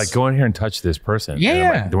is. They're like, go in here and touch this person. Yeah, And I'm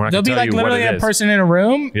like, we're not there'll gonna be tell like you what literally it a is. person in a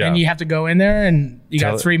room, Yeah. and you have to go in there, and you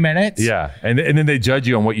Tell- got 3 minutes. Yeah, and then they judge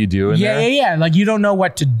you on what you do in there. Yeah. Like you don't know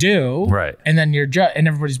what to do, Right. And then you're and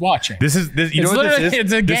everybody's watching. This is you It's know what this literally- is?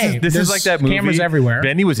 it's a game. This There's is like that movie. cameras everywhere.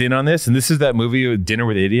 Benny was in on this, and this is that movie Dinner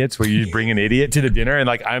with Idiots, where you bring an idiot to the dinner, and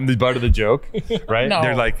like I'm the butt of the joke, right? No.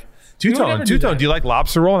 They're like, would never do Two-Tone, that. do you like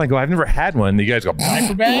lobster roll? And I go, I've never had one. And you guys go,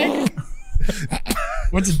 Diaper bag?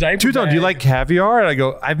 What's a diaper Two-Tone, bag? do you like caviar? And I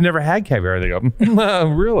go, I've never had caviar. And they go,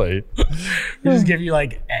 really? They just give you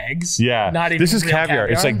like eggs. Yeah. Not even This is real caviar.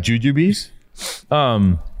 It's like jujubes.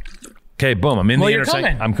 Okay, boom. I'm in the Well, you're inner sanctum.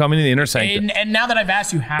 coming. I'm coming in the inner sanctum. And now that I've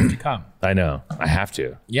asked, you have to come. I know. I have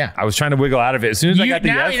to. Yeah. I was trying to wiggle out of it. As soon as I got the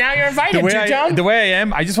now, yes. now you're invited, the way I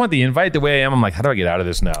am, I just want the invite. The way I am, I'm like, how do I get out of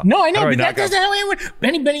this now? No, I know. How do But not that's go- how it would.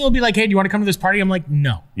 Benny will be like, hey, do you want to come to this party? I'm like,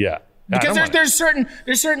 no. Yeah. Because there's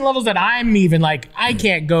certain levels that I'm even like, I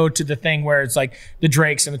can't go to the thing where it's like the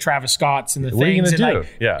Drakes and the Travis Scotts and the What are you things. gonna and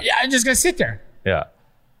do? Like, Yeah. I'm just going to sit there. Yeah.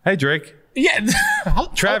 Hey, Drake. Yeah.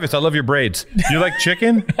 Travis, I love your braids. You like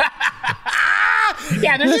chicken?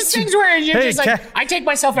 Yeah, there's just things where you're Hey, just like, I take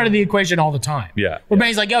myself out of the equation all the time. Yeah, Where yeah.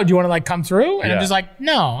 Benny's like, yo, do you want to like come through? And I'm Yeah. just like,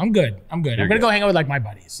 no, I'm good. I'm going to good. go hang out with like my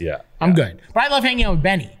buddies. Yeah, I'm yeah. good. But I love hanging out with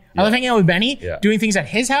Benny. I love hanging out with Benny. Yeah. Doing things at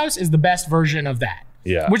his house is the best version of that.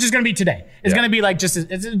 Yeah. Which is going to be today. It's Yeah. going to be like it's just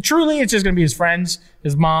going to be his friends,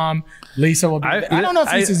 his mom, Lisa will be I don't know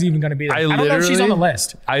if Lisa's even going to be there. I don't know if she's on the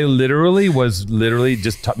list. I literally was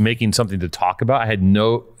just making something to talk about. I had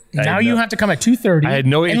no. Now you have to come at 2:30. I had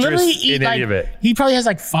no and interest literally eat in any like, of it. He probably has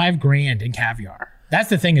like $5,000 in caviar. That's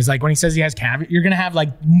the thing is like when he says he has caviar, you're gonna have like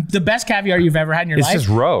the best caviar you've ever had in your It's life. just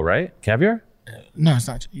roe, right? Caviar? No, it's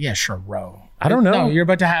not. Yeah, sure, roe. I don't know. No, you're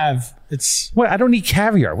about to have. It's What? I don't eat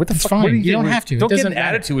caviar. What the fuck? fine. What do You don't think? have to. It Don't get doesn't an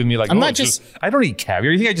matter. attitude with me like I'm oh, not it's just- I don't eat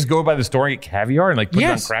caviar. You think I just go by the store and get caviar and like put it on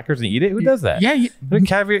Yes. crackers and eat it? Who does that? Yeah,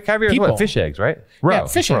 Caviar is people. what? Fish eggs, right? Roe. yeah,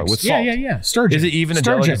 fish Roe eggs. with Yeah, salt. yeah. Sturgeon. Is it even a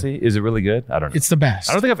Sturgeon. delicacy? Is it really good? I don't know. It's the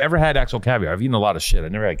best. I don't think I've ever had actual caviar. I've eaten a lot of shit. I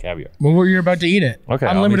never had caviar. Well, you're about to eat it. Okay,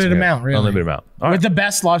 I'll Unlimited eat some amount, caviar. really. Unlimited amount. All right. With the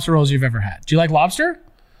best lobster rolls you've ever had. Do you like lobster?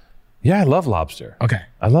 Yeah, I love lobster. Okay.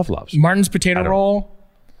 I love lobster. Martin's potato don't- roll,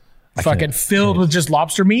 fucking can't- filled with just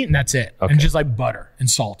lobster meat, and that's it. Okay. And just like butter and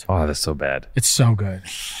salt. Oh, that's so bad. It's so good.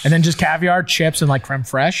 And then just caviar, chips, and like creme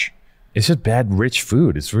fraiche. It's just bad, rich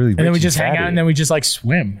food. It's really rich And then we just hang fatty. out and then we just like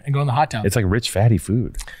swim and go in the hot tub. It's like rich, fatty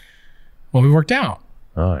food. Well, we worked out.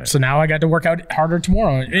 All right. So now I got to work out harder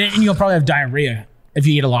tomorrow. And you'll probably have diarrhea if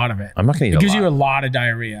you eat a lot of it. I'm not going to eat It gives a you a lot. lot of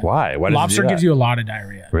diarrhea. Why? Why does it do Lobster that? gives you a lot of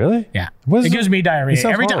diarrhea. Really? Yeah. What is It gives it? me diarrhea. It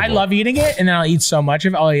sounds Every time I horrible. love eating it, and then I'll eat so much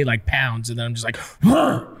of it, I'll eat like pounds, and then I'm just like,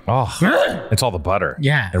 Oh, it's all the butter.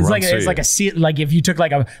 yeah. It It's like runs through it's like you. like if you took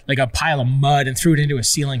like a pile of mud and threw it into a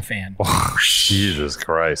ceiling fan. Jesus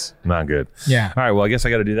Christ. Not good. Yeah. All right. Well, I guess I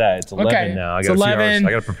got to do that. It's 11 Okay, now. I it's got 11.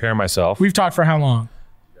 I got to prepare myself. We've talked for how long?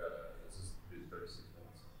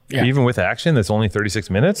 Yeah. Even with action, that's only 36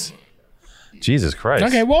 minutes? Jesus Christ.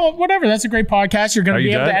 Okay, well, whatever. That's a great podcast. You're going Are to you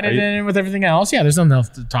be able to done? edit Are you- it in with everything else. Yeah, there's nothing else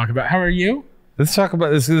to talk about. How are you? Let's talk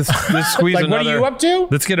about this. Let's squeeze Like, another. what are you up to?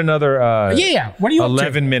 Let's get another Yeah. What are you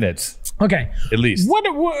 11 minutes up to? Okay. at least. What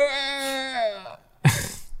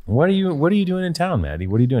What are you doing in town, Maddie?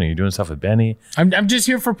 What are you doing? Are you doing stuff with Benny? I'm just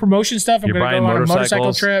here for promotion stuff. I'm You're going to buying go on a motorcycle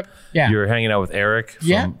motorcycles? trip. Yeah. You're hanging out with Eric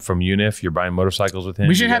from UNIF. You're buying motorcycles with him.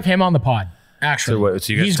 We should You have guys- him on the pod, actually.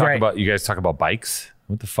 So you guys He's talk great. about bikes?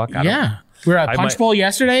 What the fuck? Yeah. We were at I Punch might- Bowl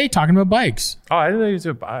yesterday talking about bikes. Oh, I didn't know you was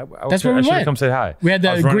That's where we I should went. come say hi. We had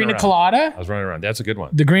I was the running Green around. Colada. I was running around. That's a good one.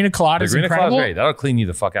 The Green Colada is Green incredible. Colada's great. That'll clean you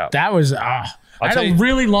the fuck out. That was I had tell a you-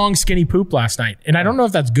 really long skinny poop last night, and I don't know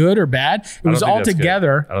if that's good or bad. It I don't was think all that's good.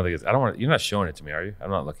 together. I don't think it's. I don't want. You're not showing it to me, are you? I'm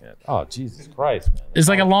not looking at it. Oh, Jesus Christ, man. It's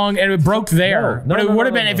like a long, and it broke there. No, but it no, would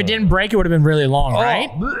have no, been no, if it no. didn't break, it would have been really long, right?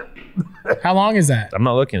 How long is that? I'm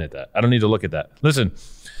not looking at that. I don't need to look at that. Listen,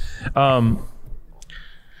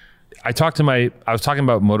 I was talking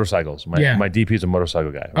about motorcycles. My DP's a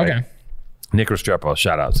motorcycle guy. Right? Okay. Nick Restrepo,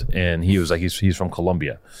 shout outs. And he was like, he's from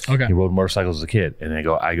Colombia. Okay. He rode motorcycles as a kid. And I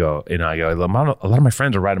go, a lot of my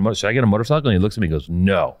friends are riding motorcycles. Should I get a motorcycle? And he looks at me and goes,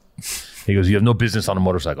 no. He goes, you have no business on a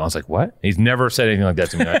motorcycle. I was like, what? He's never said anything like that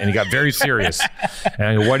to me. And he got very serious. And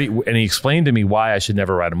I go, and he explained to me why I should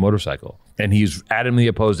never ride a motorcycle. And he's adamantly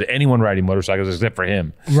opposed to anyone riding motorcycles except for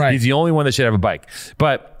him. Right. He's the only one that should have a bike.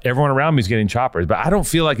 But everyone around me is getting choppers. But I don't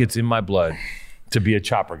feel like it's in my blood to be a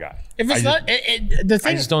chopper guy. If it's the I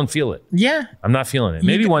thing, just don't feel it. yeah. I'm not feeling it.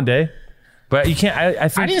 Maybe one day. But you can't. I I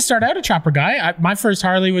think. didn't start out a chopper guy. My first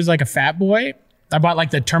Harley was like a Fat Boy. I bought like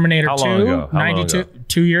the Terminator How 2, long ago? How long 92, ago?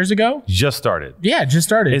 2 years ago. Just started. Yeah, just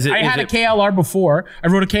started. Is it- I is had a it- KLR before. I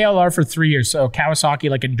rode a KLR for 3 years. So Kawasaki,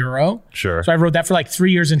 like Enduro. Sure. So I rode that for like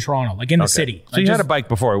 3 years in Toronto, like in the city. So Like you had just- a bike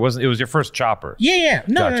before. It was your first chopper. Yeah.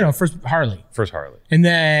 No, Gotcha. no. First Harley. First Harley. And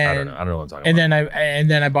then I don't know what I'm talking and about.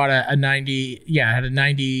 then I bought a 90. Yeah, I had a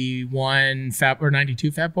 91 Fat or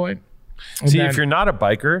 92 Fat Boy. And See, then- if you're not a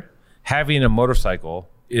biker, having a motorcycle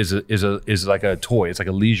is like a toy. It's like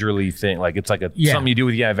a leisurely thing. Like it's like something you do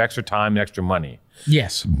when you have extra time and extra money.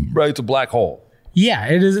 yes. Right. It's a black hole. Yeah,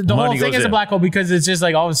 it is. The Money whole thing goes is a in. black hole because it's just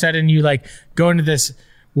like all of a sudden you like go into this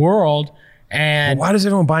world and Why does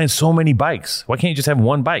everyone buying so many bikes? Why can't you just have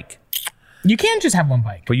one bike? you can't just have one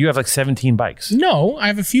bike. But you have like 17 bikes. No, I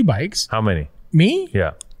have a few bikes. How many? Me?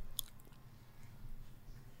 Yeah.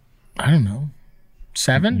 I don't know.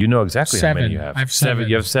 7? You know exactly how many you have. I have 7.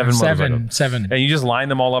 You have 7 motorcycles. 7. And you just line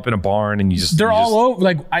them all up in a barn and They're all over.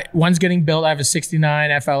 Like one's getting built. I have a 69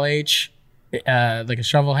 FLH, like a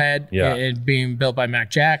shovel head. Yeah. It being built by Mac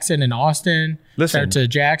Jackson in Austin. Listen, Shout out to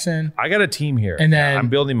Jackson. I got a team here. And then I'm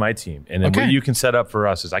building my team. And then Okay. what you can set up for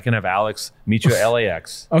us is I can have Alex meet you at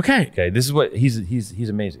LAX. Okay. Okay. This is what he's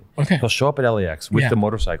amazing. Okay. He'll show up at LAX with Yeah. the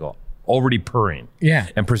motorcycle already purring. Yeah.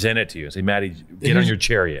 And present it to you. Say, Maddie, get on your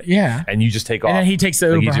chariot. Yeah. And you just take off. And then he takes the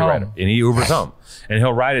Uber Easy home. Rider. And he Ubers home. And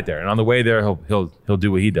he'll ride it there. And on the way there, he'll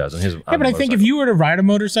do what he does on his. Yeah, but I think if you were to ride a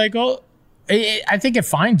motorcycle, I think it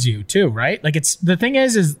finds you too, right? Like it's the thing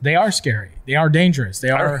is they are scary. They are dangerous. They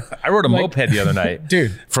are. I rode a moped the other night,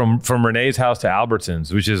 dude. From Renee's house to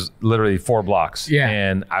Albertsons, which is literally 4 blocks. Yeah.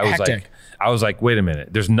 And Hectic. I was like, wait a minute.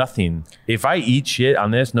 There's nothing. If I eat shit on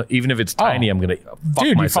this, no, even if it's tiny, I'm gonna fuck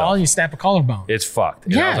Dude, myself. you fall and you snap a collarbone. It's fucked.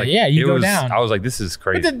 And Yeah, I was like, yeah, you go down. I was like, this is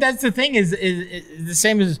crazy. But that's the thing is the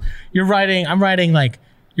same as you're riding. I'm riding like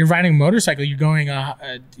you're riding a motorcycle. You're going,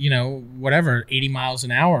 whatever, 80 miles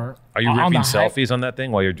an hour. Are you on ripping the selfies on that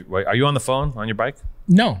thing while are you on the phone on your bike?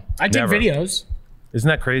 No, I take Never. videos. Isn't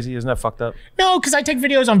that crazy? Isn't that fucked up? No, because I take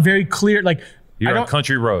videos on very clear, like You're I on don't-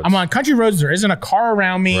 country roads. I'm on country roads. There isn't a car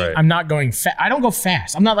around me. Right. I'm not going fast. I don't go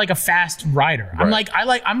fast. I'm not like a fast rider. Right.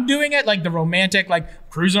 I'm doing it like the romantic, like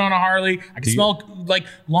cruising on a Harley. I can smell like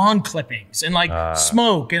lawn clippings and like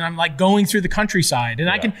smoke, and I'm like going through the countryside. And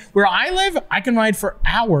I can, where I live, I can ride for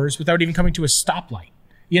hours without even coming to a stoplight.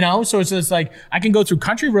 You know, so it's just like I can go through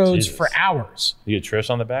country roads Jesus. for hours. You get Trish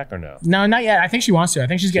on the back or no? No, not yet. I think she wants to. I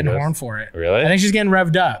think she's getting does? horned for it. Really? I think she's getting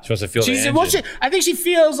revved up. She wants to feel the She's- well, engine. I think she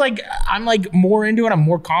feels like I'm like more into it. I'm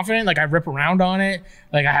more confident. Like I rip around on it.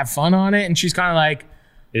 Like I have fun on it. And she's kind of like,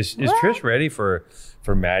 Is Trish ready for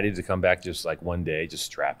Maddie to come back just like one day, just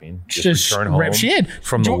strapping, just return home rip. She did.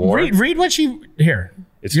 from the war? Read what she here.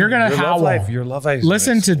 You're gonna your howl. Your love life. is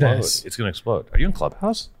Listen gonna to explode. this. It's gonna explode. Are you in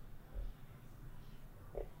Clubhouse?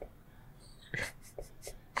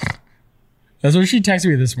 That's what she texted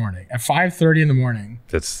me this morning at 5:30 in the morning.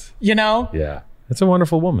 That's You know yeah. That's a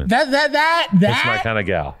wonderful woman. that That's my kind of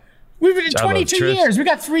gal. We've been in I love 22 Trish. years. We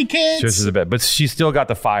got 3 kids. Trish is a bit, but she still got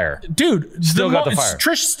the fire. Dude, Still got the fire.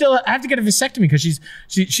 Trish still. I have to get a vasectomy because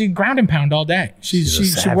she ground and pound all day. She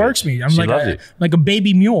savage. works me. I'm She like loves like a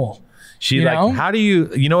baby mule. She You like know? how do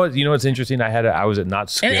you know what's interesting? I was at Not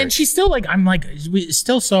Scared. And she's still like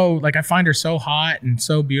still so like I find her so hot and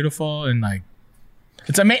so beautiful and like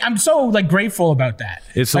it's amazing. I'm so like grateful about that.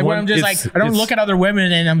 It's the like when one- I'm just it's- like I don't it's- look at other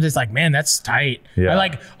women and I'm just like, man, that's tight. Yeah.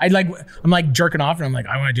 I'm like jerking off and I'm like,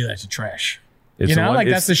 I want to do that to Trish. It's You the know, one, like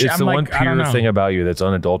it's, that's the shit. It's I'm the like, one I don't pure know. thing about you that's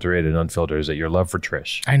unadulterated and unfiltered is that your love for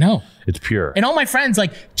Trish. I know. It's pure. And all my friends,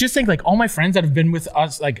 like, just think, like, all my friends that have been with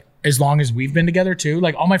us, like, as long as we've been together too,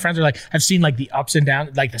 like, all my friends are like, have seen like the ups and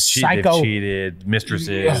downs, like the They've psycho, cheated,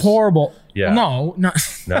 mistresses. horrible. Yeah. No,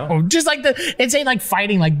 No? just like the insane, like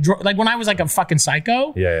fighting, like when I was like a fucking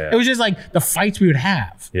psycho. Yeah. It was just like the fights we would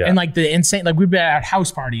have, Yeah. and like the insane, like we'd be at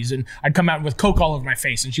house parties, and I'd come out with coke all over my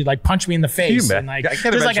face, and she'd like punch me in the face, and like I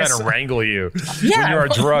can't just imagine like trying to wrangle you Yeah. when you're on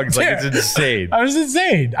drugs. Like it's Dude. insane. I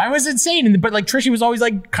was insane, and but like Trishy was always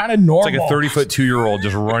like kind of normal. It's like a 30-foot 2-year-old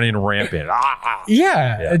just running rampant.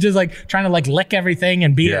 Yeah. Just like trying to like lick everything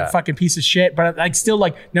and be Yeah. a fucking piece of shit, but like still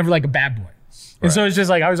like never like a bad boy. And so it's just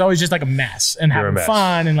like I was always just like a mess and You're a having mess.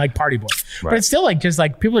 fun and like party boy. But Right. it's still like just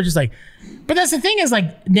like people are just like, but that's the thing is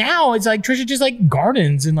like now it's like Trisha just like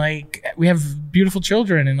gardens and like we have beautiful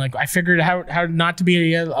children and like I figured out how not to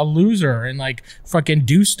be a loser and like fucking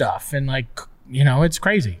do stuff and like it's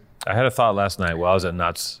crazy. I had a thought last night while I was at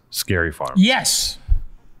Knott's Scary Farm. Yes.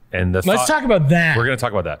 And the Let's talk about that. We're going to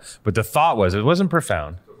talk about that. But the thought was, it wasn't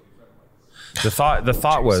profound. The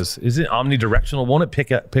thought was, is it omnidirectional? Won't it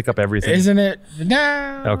pick up everything? Isn't it?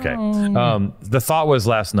 No. Okay. The thought was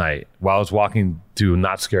last night while I was walking to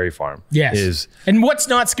Not Scary Farm. Yes. And what's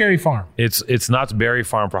Not Scary Farm? It's Knott's Berry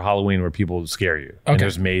Farm for Halloween where people scare you. And Okay.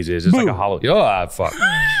 there's mazes. It's like a Halloween. Oh, fuck.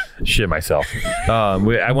 Shit myself.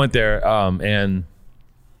 I went there and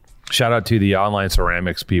shout out to the online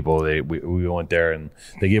ceramics people. We went there and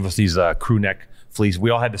they gave us these crew neck fleece. We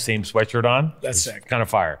all had the same sweatshirt on. That's sick. Kind of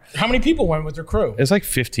fire. How many people went with their crew? It's like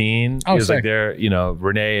 15. Oh, it was like sick. there,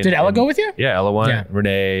 Renee. Did Ella go with you? Yeah, Ella went. Yeah.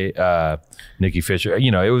 Renee, Nikki Fisher.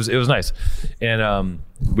 It was nice. And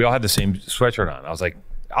we all had the same sweatshirt on. I was like,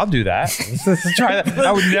 I'll do that. Let's try that.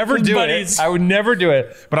 I would never do it. I would never do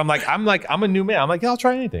it. But I'm a new man. I'm like, yeah, I'll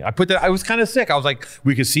try anything. I was kind of sick. I was like,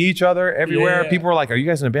 we could see each other everywhere. Yeah. People were like, are you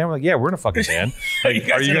guys in a band? We're like, yeah, we're in a fucking band. Like,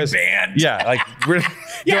 are you guys in a band? Yeah, like we're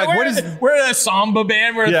yeah, like, we're a samba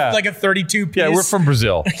band. We're like a 32 piece. Yeah, we're from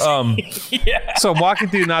Brazil. So I'm walking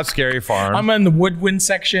through Not Scary Farm. I'm in the woodwind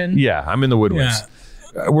section. Yeah, I'm in the woodwinds.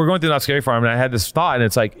 Yeah. We're going through Not Scary Farm, and I had this thought, and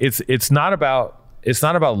it's like it's not about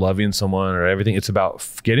loving someone or everything. It's about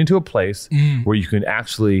getting to a place where you can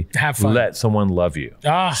actually have fun. Let someone love you.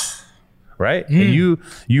 Right? And you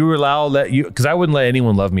because I wouldn't let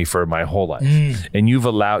anyone love me for my whole life. And you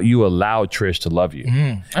allowed Trish to love you.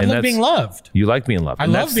 I love being loved. You like being loved. I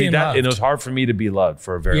love being loved. And it was hard for me to be loved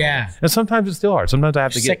for a very long time. And sometimes it's still hard. Sometimes I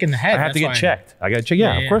have to sick in the head. I have to get checked. I got to check.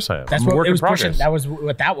 Yeah, of course I am. That's I'm what a work it was in progress. pushing. That was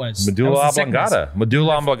what that was. Medulla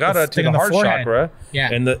oblongata to the heart chakra. Yeah.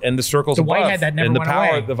 And the circles the above. white head that never and the went power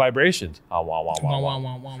away. of the vibrations. I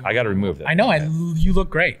got to remove that. I know. You look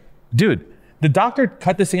great. Dude, the doctor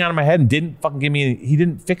cut this thing out of my head and didn't fucking give me he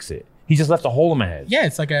didn't fix it. He just left a hole in my head. Yeah,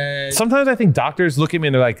 it's like a... Sometimes I think doctors look at me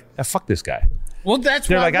and they're like, fuck this guy. Well, that's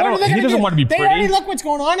they're like, he doesn't want to be pretty. They already look what's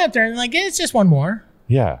going on up there. And like, it's just one more.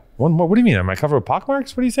 Yeah. One more. What do you mean? Am I covered with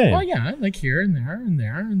pockmarks? What are you saying? Oh, yeah. Like here and there and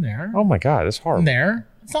there and there. Oh, my God. That's horrible. And there.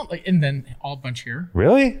 It's not like... And then all a bunch here.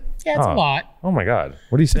 Really? Yeah, it's a lot. Oh, my God.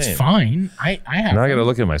 What are you saying? It's fine. I have... Now I got to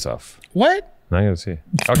look at myself. What? Now I got to see.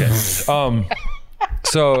 Okay.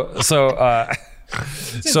 So it's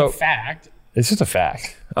just a fact. It's just a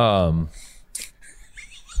fact. Where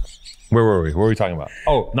were we? What were we talking about?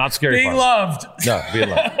 Oh, Not Scary Being Farm. loved. No, being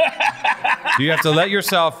loved. You have to let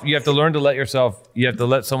yourself, you have to learn to let yourself, you have to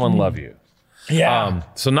let someone love you. Yeah.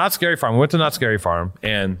 So Not Scary Farm. We went to Not Scary Farm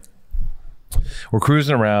and we're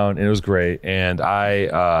cruising around and it was great. And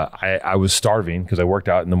I was starving because I worked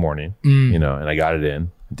out in the morning, and I got it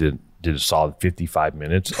in. Did a solid 55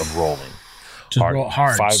 minutes of rolling. Just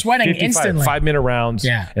hard. Sweating instantly. 5-minute rounds.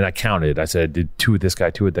 Yeah. And I counted. I said, I did 2 with this guy,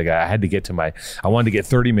 2 with that guy. I had to get I wanted to get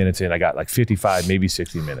 30 minutes in. I got like 55, maybe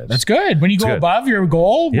 60 minutes. That's good. When you go above your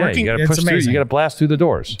goal, you got to push through. You got to blast through the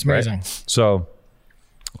doors. It's amazing. Right? So,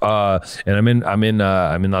 and I'm in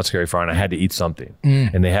Not Scary Farm and I had to eat something.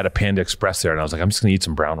 And they had a Panda Express there and I was like, I'm just going to eat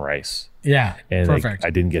some brown rice. Yeah. And perfect. I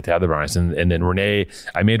didn't get to have the brown rice. And then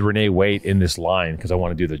I made Renee wait in this line because I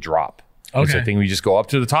want to do the drop. Okay. It's a thing we just go up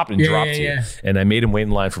to the top and drops you. And I made him wait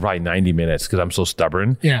in line for probably 90 minutes because I'm so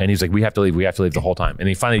stubborn. Yeah. And he's like, we have to leave the whole time. And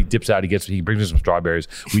he finally dips out. He brings me some strawberries.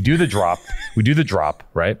 We do the drop,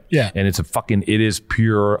 right? Yeah. And it is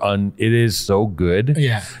it is so good.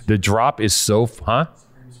 Yeah. The drop is so,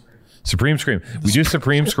 Supreme Scream. We do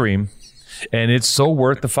Supreme Scream and it's so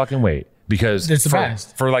worth the fucking wait. Because it's the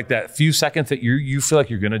best. For like that few seconds that you feel like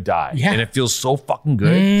you're gonna die, and it feels so fucking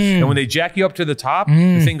good. And when they jack you up to the top,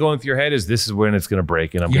 the thing going through your head is this is when it's gonna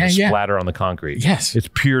break, and I'm gonna splatter on the concrete. Yes, it's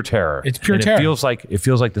pure terror. It's pure and terror. It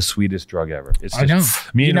feels like the sweetest drug ever. It's just, I know.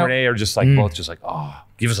 Me and Renee are just like both just like, oh,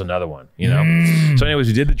 give us another one, So anyways,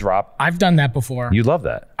 we did the drop. I've done that before. You love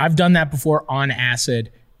that. I've done that before on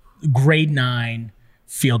acid, grade 9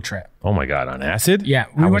 field trip. Oh my God, on acid? Yeah.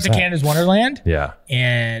 We went to Canada's Wonderland. Yeah.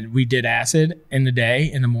 And we did acid in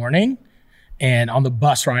the morning. And on the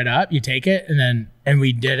bus ride up, you take it and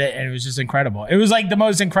we did it and it was just incredible. It was like the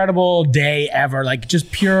most incredible day ever. Like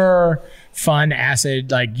just pure fun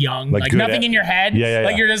acid, like young, like nothing in your head. Yeah.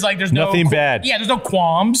 Like you're just like, there's nothing bad. Yeah. There's no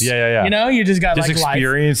qualms. Yeah. You just got just like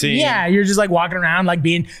experiencing. Life. Yeah. You're just like walking around, like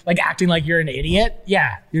being like acting like you're an idiot.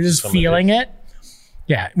 Yeah. You're just feeling it.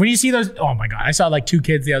 Yeah. When you see those, oh my God, I saw like 2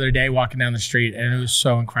 kids the other day walking down the street and it was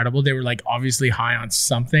so incredible. They were like obviously high on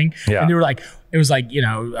something. Yeah. And they were like, it was like,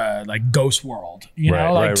 like Ghost World,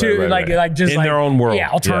 like just in like their own world. Yeah.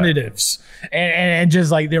 Alternatives. Yeah. And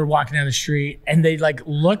just like they were walking down the street and they like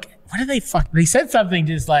look, what did they said something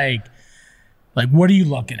just like, what are you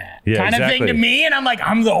looking at? Yeah, kind of thing to me. And I'm like,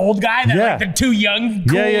 I'm the old guy that like the 2 young,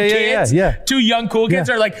 cool kids. Yeah. 2 young, cool kids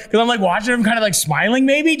are like, because I'm like watching them kind of like smiling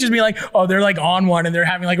maybe, just be like, oh, they're like on one and they're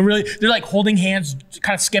having like they're like holding hands,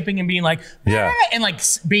 kind of skipping and being like, and like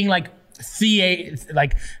being like,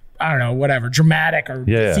 I don't know, whatever, dramatic or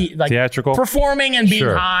like theatrical, performing and being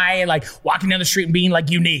high and like walking down the street and being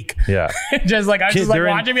like unique. Yeah. just like, I was just like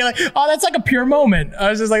watching me like, oh, that's like a pure moment.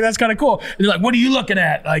 I was just like, that's kind of cool. And they're like, what are you looking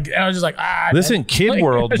at? Like, and I was just like, Listen, kid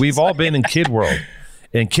world, we've all been in kid world.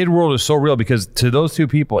 And Kid World is so real because to those two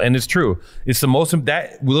people, and it's true, it's the most,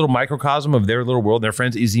 that little microcosm of their little world, their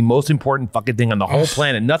friends, is the most important fucking thing on the whole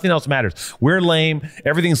planet. Nothing else matters. We're lame.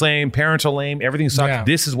 Everything's lame. Parents are lame. Everything sucks. Yeah.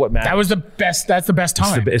 This is what matters. That was the best. That's the best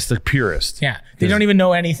time. It's the purest. Yeah. They don't even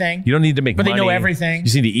know anything. You don't need to make but money. they know everything. You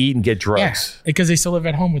just need to eat and get drugs. Yeah. Because they still live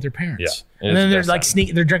at home with their parents. Yeah. And then they're like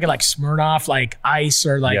they're drinking like Smirnoff, like ice,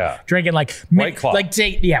 or like drinking like White Claw. Like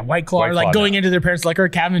White Claw, or like going into their parents' liquor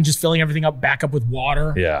cabinet and just filling everything up back up with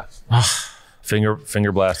water. Yeah.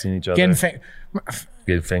 Finger blasting each other. Getting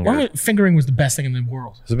Fingering was the best thing in the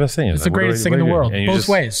world. It's the best thing. It's the greatest thing in the world. Both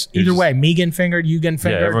ways. Either way. Me getting fingered, you getting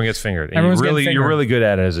fingered. Yeah, everyone gets fingered. Everyone's you're really good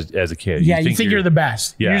at it as a kid. Yeah, you think you're the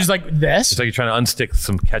best. Yeah. You're just like this. It's like you're trying to unstick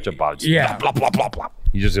some ketchup bottles. Yeah. Blah, blah, blah, blah.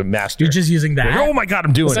 You just a master. You're just using that. Like, oh my God,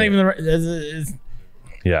 I'm doing it's not it. even the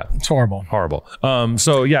yeah. It's horrible. Horrible.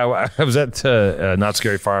 So yeah, I was at Not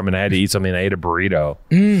Scary Farm and I had to eat something. I ate a burrito.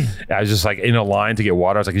 I was just like in a line to get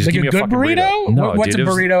water. I was like, just give me a fucking burrito. No, what's a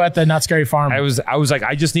burrito at the Not Scary Farm? I was like,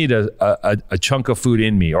 I just need a chunk of food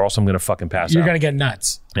in me or else I'm going to fucking pass out. You're going to get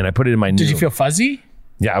nuts. And I put it in my Did you feel fuzzy?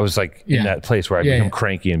 Yeah, I was like in that place where I become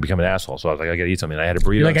cranky and become an asshole. So I was like, I got to eat something. I had a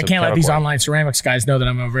burrito. You're like, I can't let these online ceramics guys know that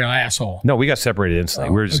I'm a real asshole. No, we got separated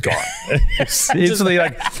instantly. We were just gone. Instantly,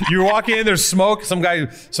 like you walk in, there's smoke. Some guy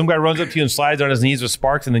runs up to you and slides on his knees with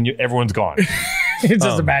sparks, and then everyone's gone. It's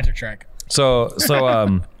just a magic trick. So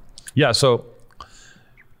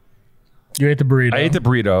you ate the burrito. I ate the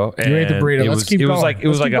burrito. You ate the burrito. Let's keep going. It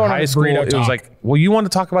was like a high school. It was like, well, you want to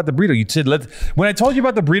talk about the burrito? You said when I told you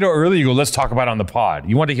about the burrito earlier, you go, let's talk about it on the pod.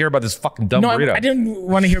 You want to hear about this fucking dumb burrito? I didn't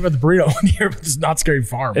want to hear about the burrito. I want to hear about this Not Scary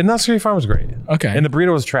Farm. And Not Scary Farm was great. Okay. And the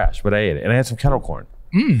burrito was trash, but I ate it, and I had some kettle corn.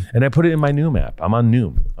 And I put it in my Noom app. I'm on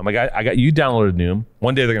Noom. I'm like, I got you downloaded Noom.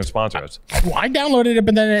 One day they're going to sponsor us. Well, I downloaded it,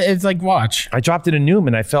 but then it's like, watch. I dropped it in Noom,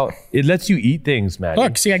 and I felt it lets you eat things, Maddie.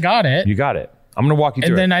 Look, see, I got it. You got it. I'm going to walk you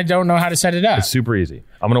through it. And then I don't know how to set it up. It's super easy.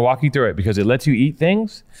 I'm going to walk you through it because it lets you eat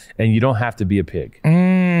things and you don't have to be a pig. I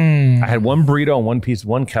had one burrito and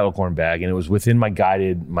one kettle corn bag, and it was within my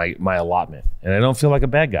my allotment. And I don't feel like a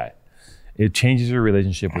bad guy. It changes your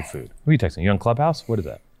relationship with food. Who are you texting? You on Clubhouse? What is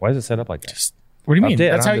that? Why is it set up like that? What do you mean?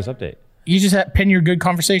 That's how this update. You just pin your good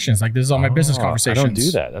conversations. Like, this is all my business conversations. I don't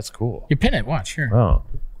do that. That's cool. You pin it. Watch here. Oh.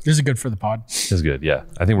 This is good for the pod. This is good. Yeah.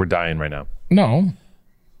 I think we're dying right now. No.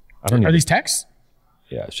 Are these texts?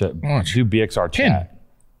 Yeah. Watch. Do BXR chat.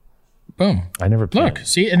 Boom. I never pin. Look,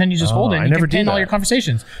 see, and then you just hold it. And you can pin all your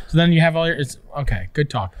conversations. So then you have all your. Okay, good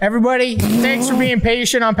talk. Everybody, thanks for being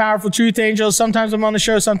patient on Powerful Truth Angels. Sometimes I'm on the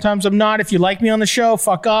show, sometimes I'm not. If you like me on the show,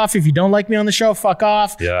 fuck off. If you don't like me on the show, fuck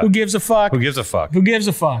off. Yeah. Who gives a fuck? Who gives a fuck? Who gives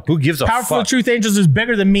a fuck? Who gives a Powerful fuck? Truth Angels is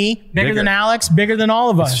bigger than me, bigger than Alex, bigger than all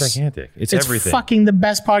of us. It's gigantic. It's everything. It's fucking the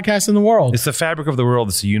best podcast in the world. It's the fabric of the world.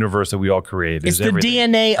 It's the universe that we all create. It's the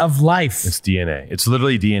DNA of life. It's DNA. It's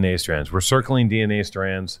literally DNA strands. We're circling DNA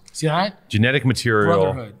strands. See that? Genetic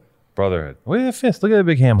material. Brotherhood. Look at that fist. Look at that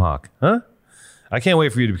big ham hock. Huh? I can't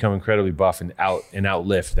wait for you to become incredibly buff and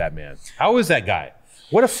outlift that man. How is that guy?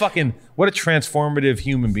 What a transformative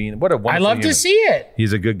human being. What a wonderful I love human. To see it.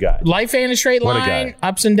 He's a good guy. Life ain't a straight What a line. guy.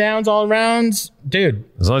 Ups and downs all around. Dude.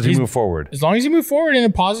 As long as you move forward. As long as you move forward in a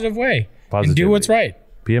positive way. And do what's right.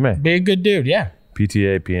 PMA. Be a good dude. Yeah.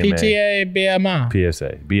 PTA, PMA. PTA, BMI.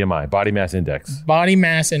 PSA. BMI. Body Mass Index. Body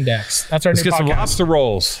Mass Index. That's our Let's new get podcast. some lobster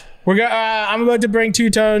rolls. I'm about to bring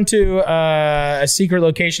Two-Tone to a secret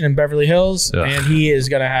location in Beverly Hills, and he is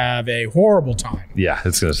going to have a horrible time. Yeah,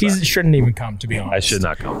 it's going to suck. He shouldn't even come, to be honest. I should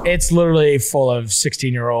not come. It's literally full of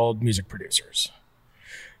 16-year-old music producers.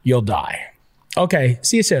 You'll die. Okay,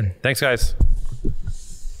 see you soon. Thanks, guys.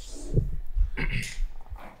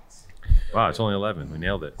 Wow, it's only 11. We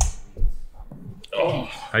nailed it. Oh.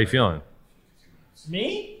 How you feeling?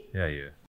 Me? Yeah, you.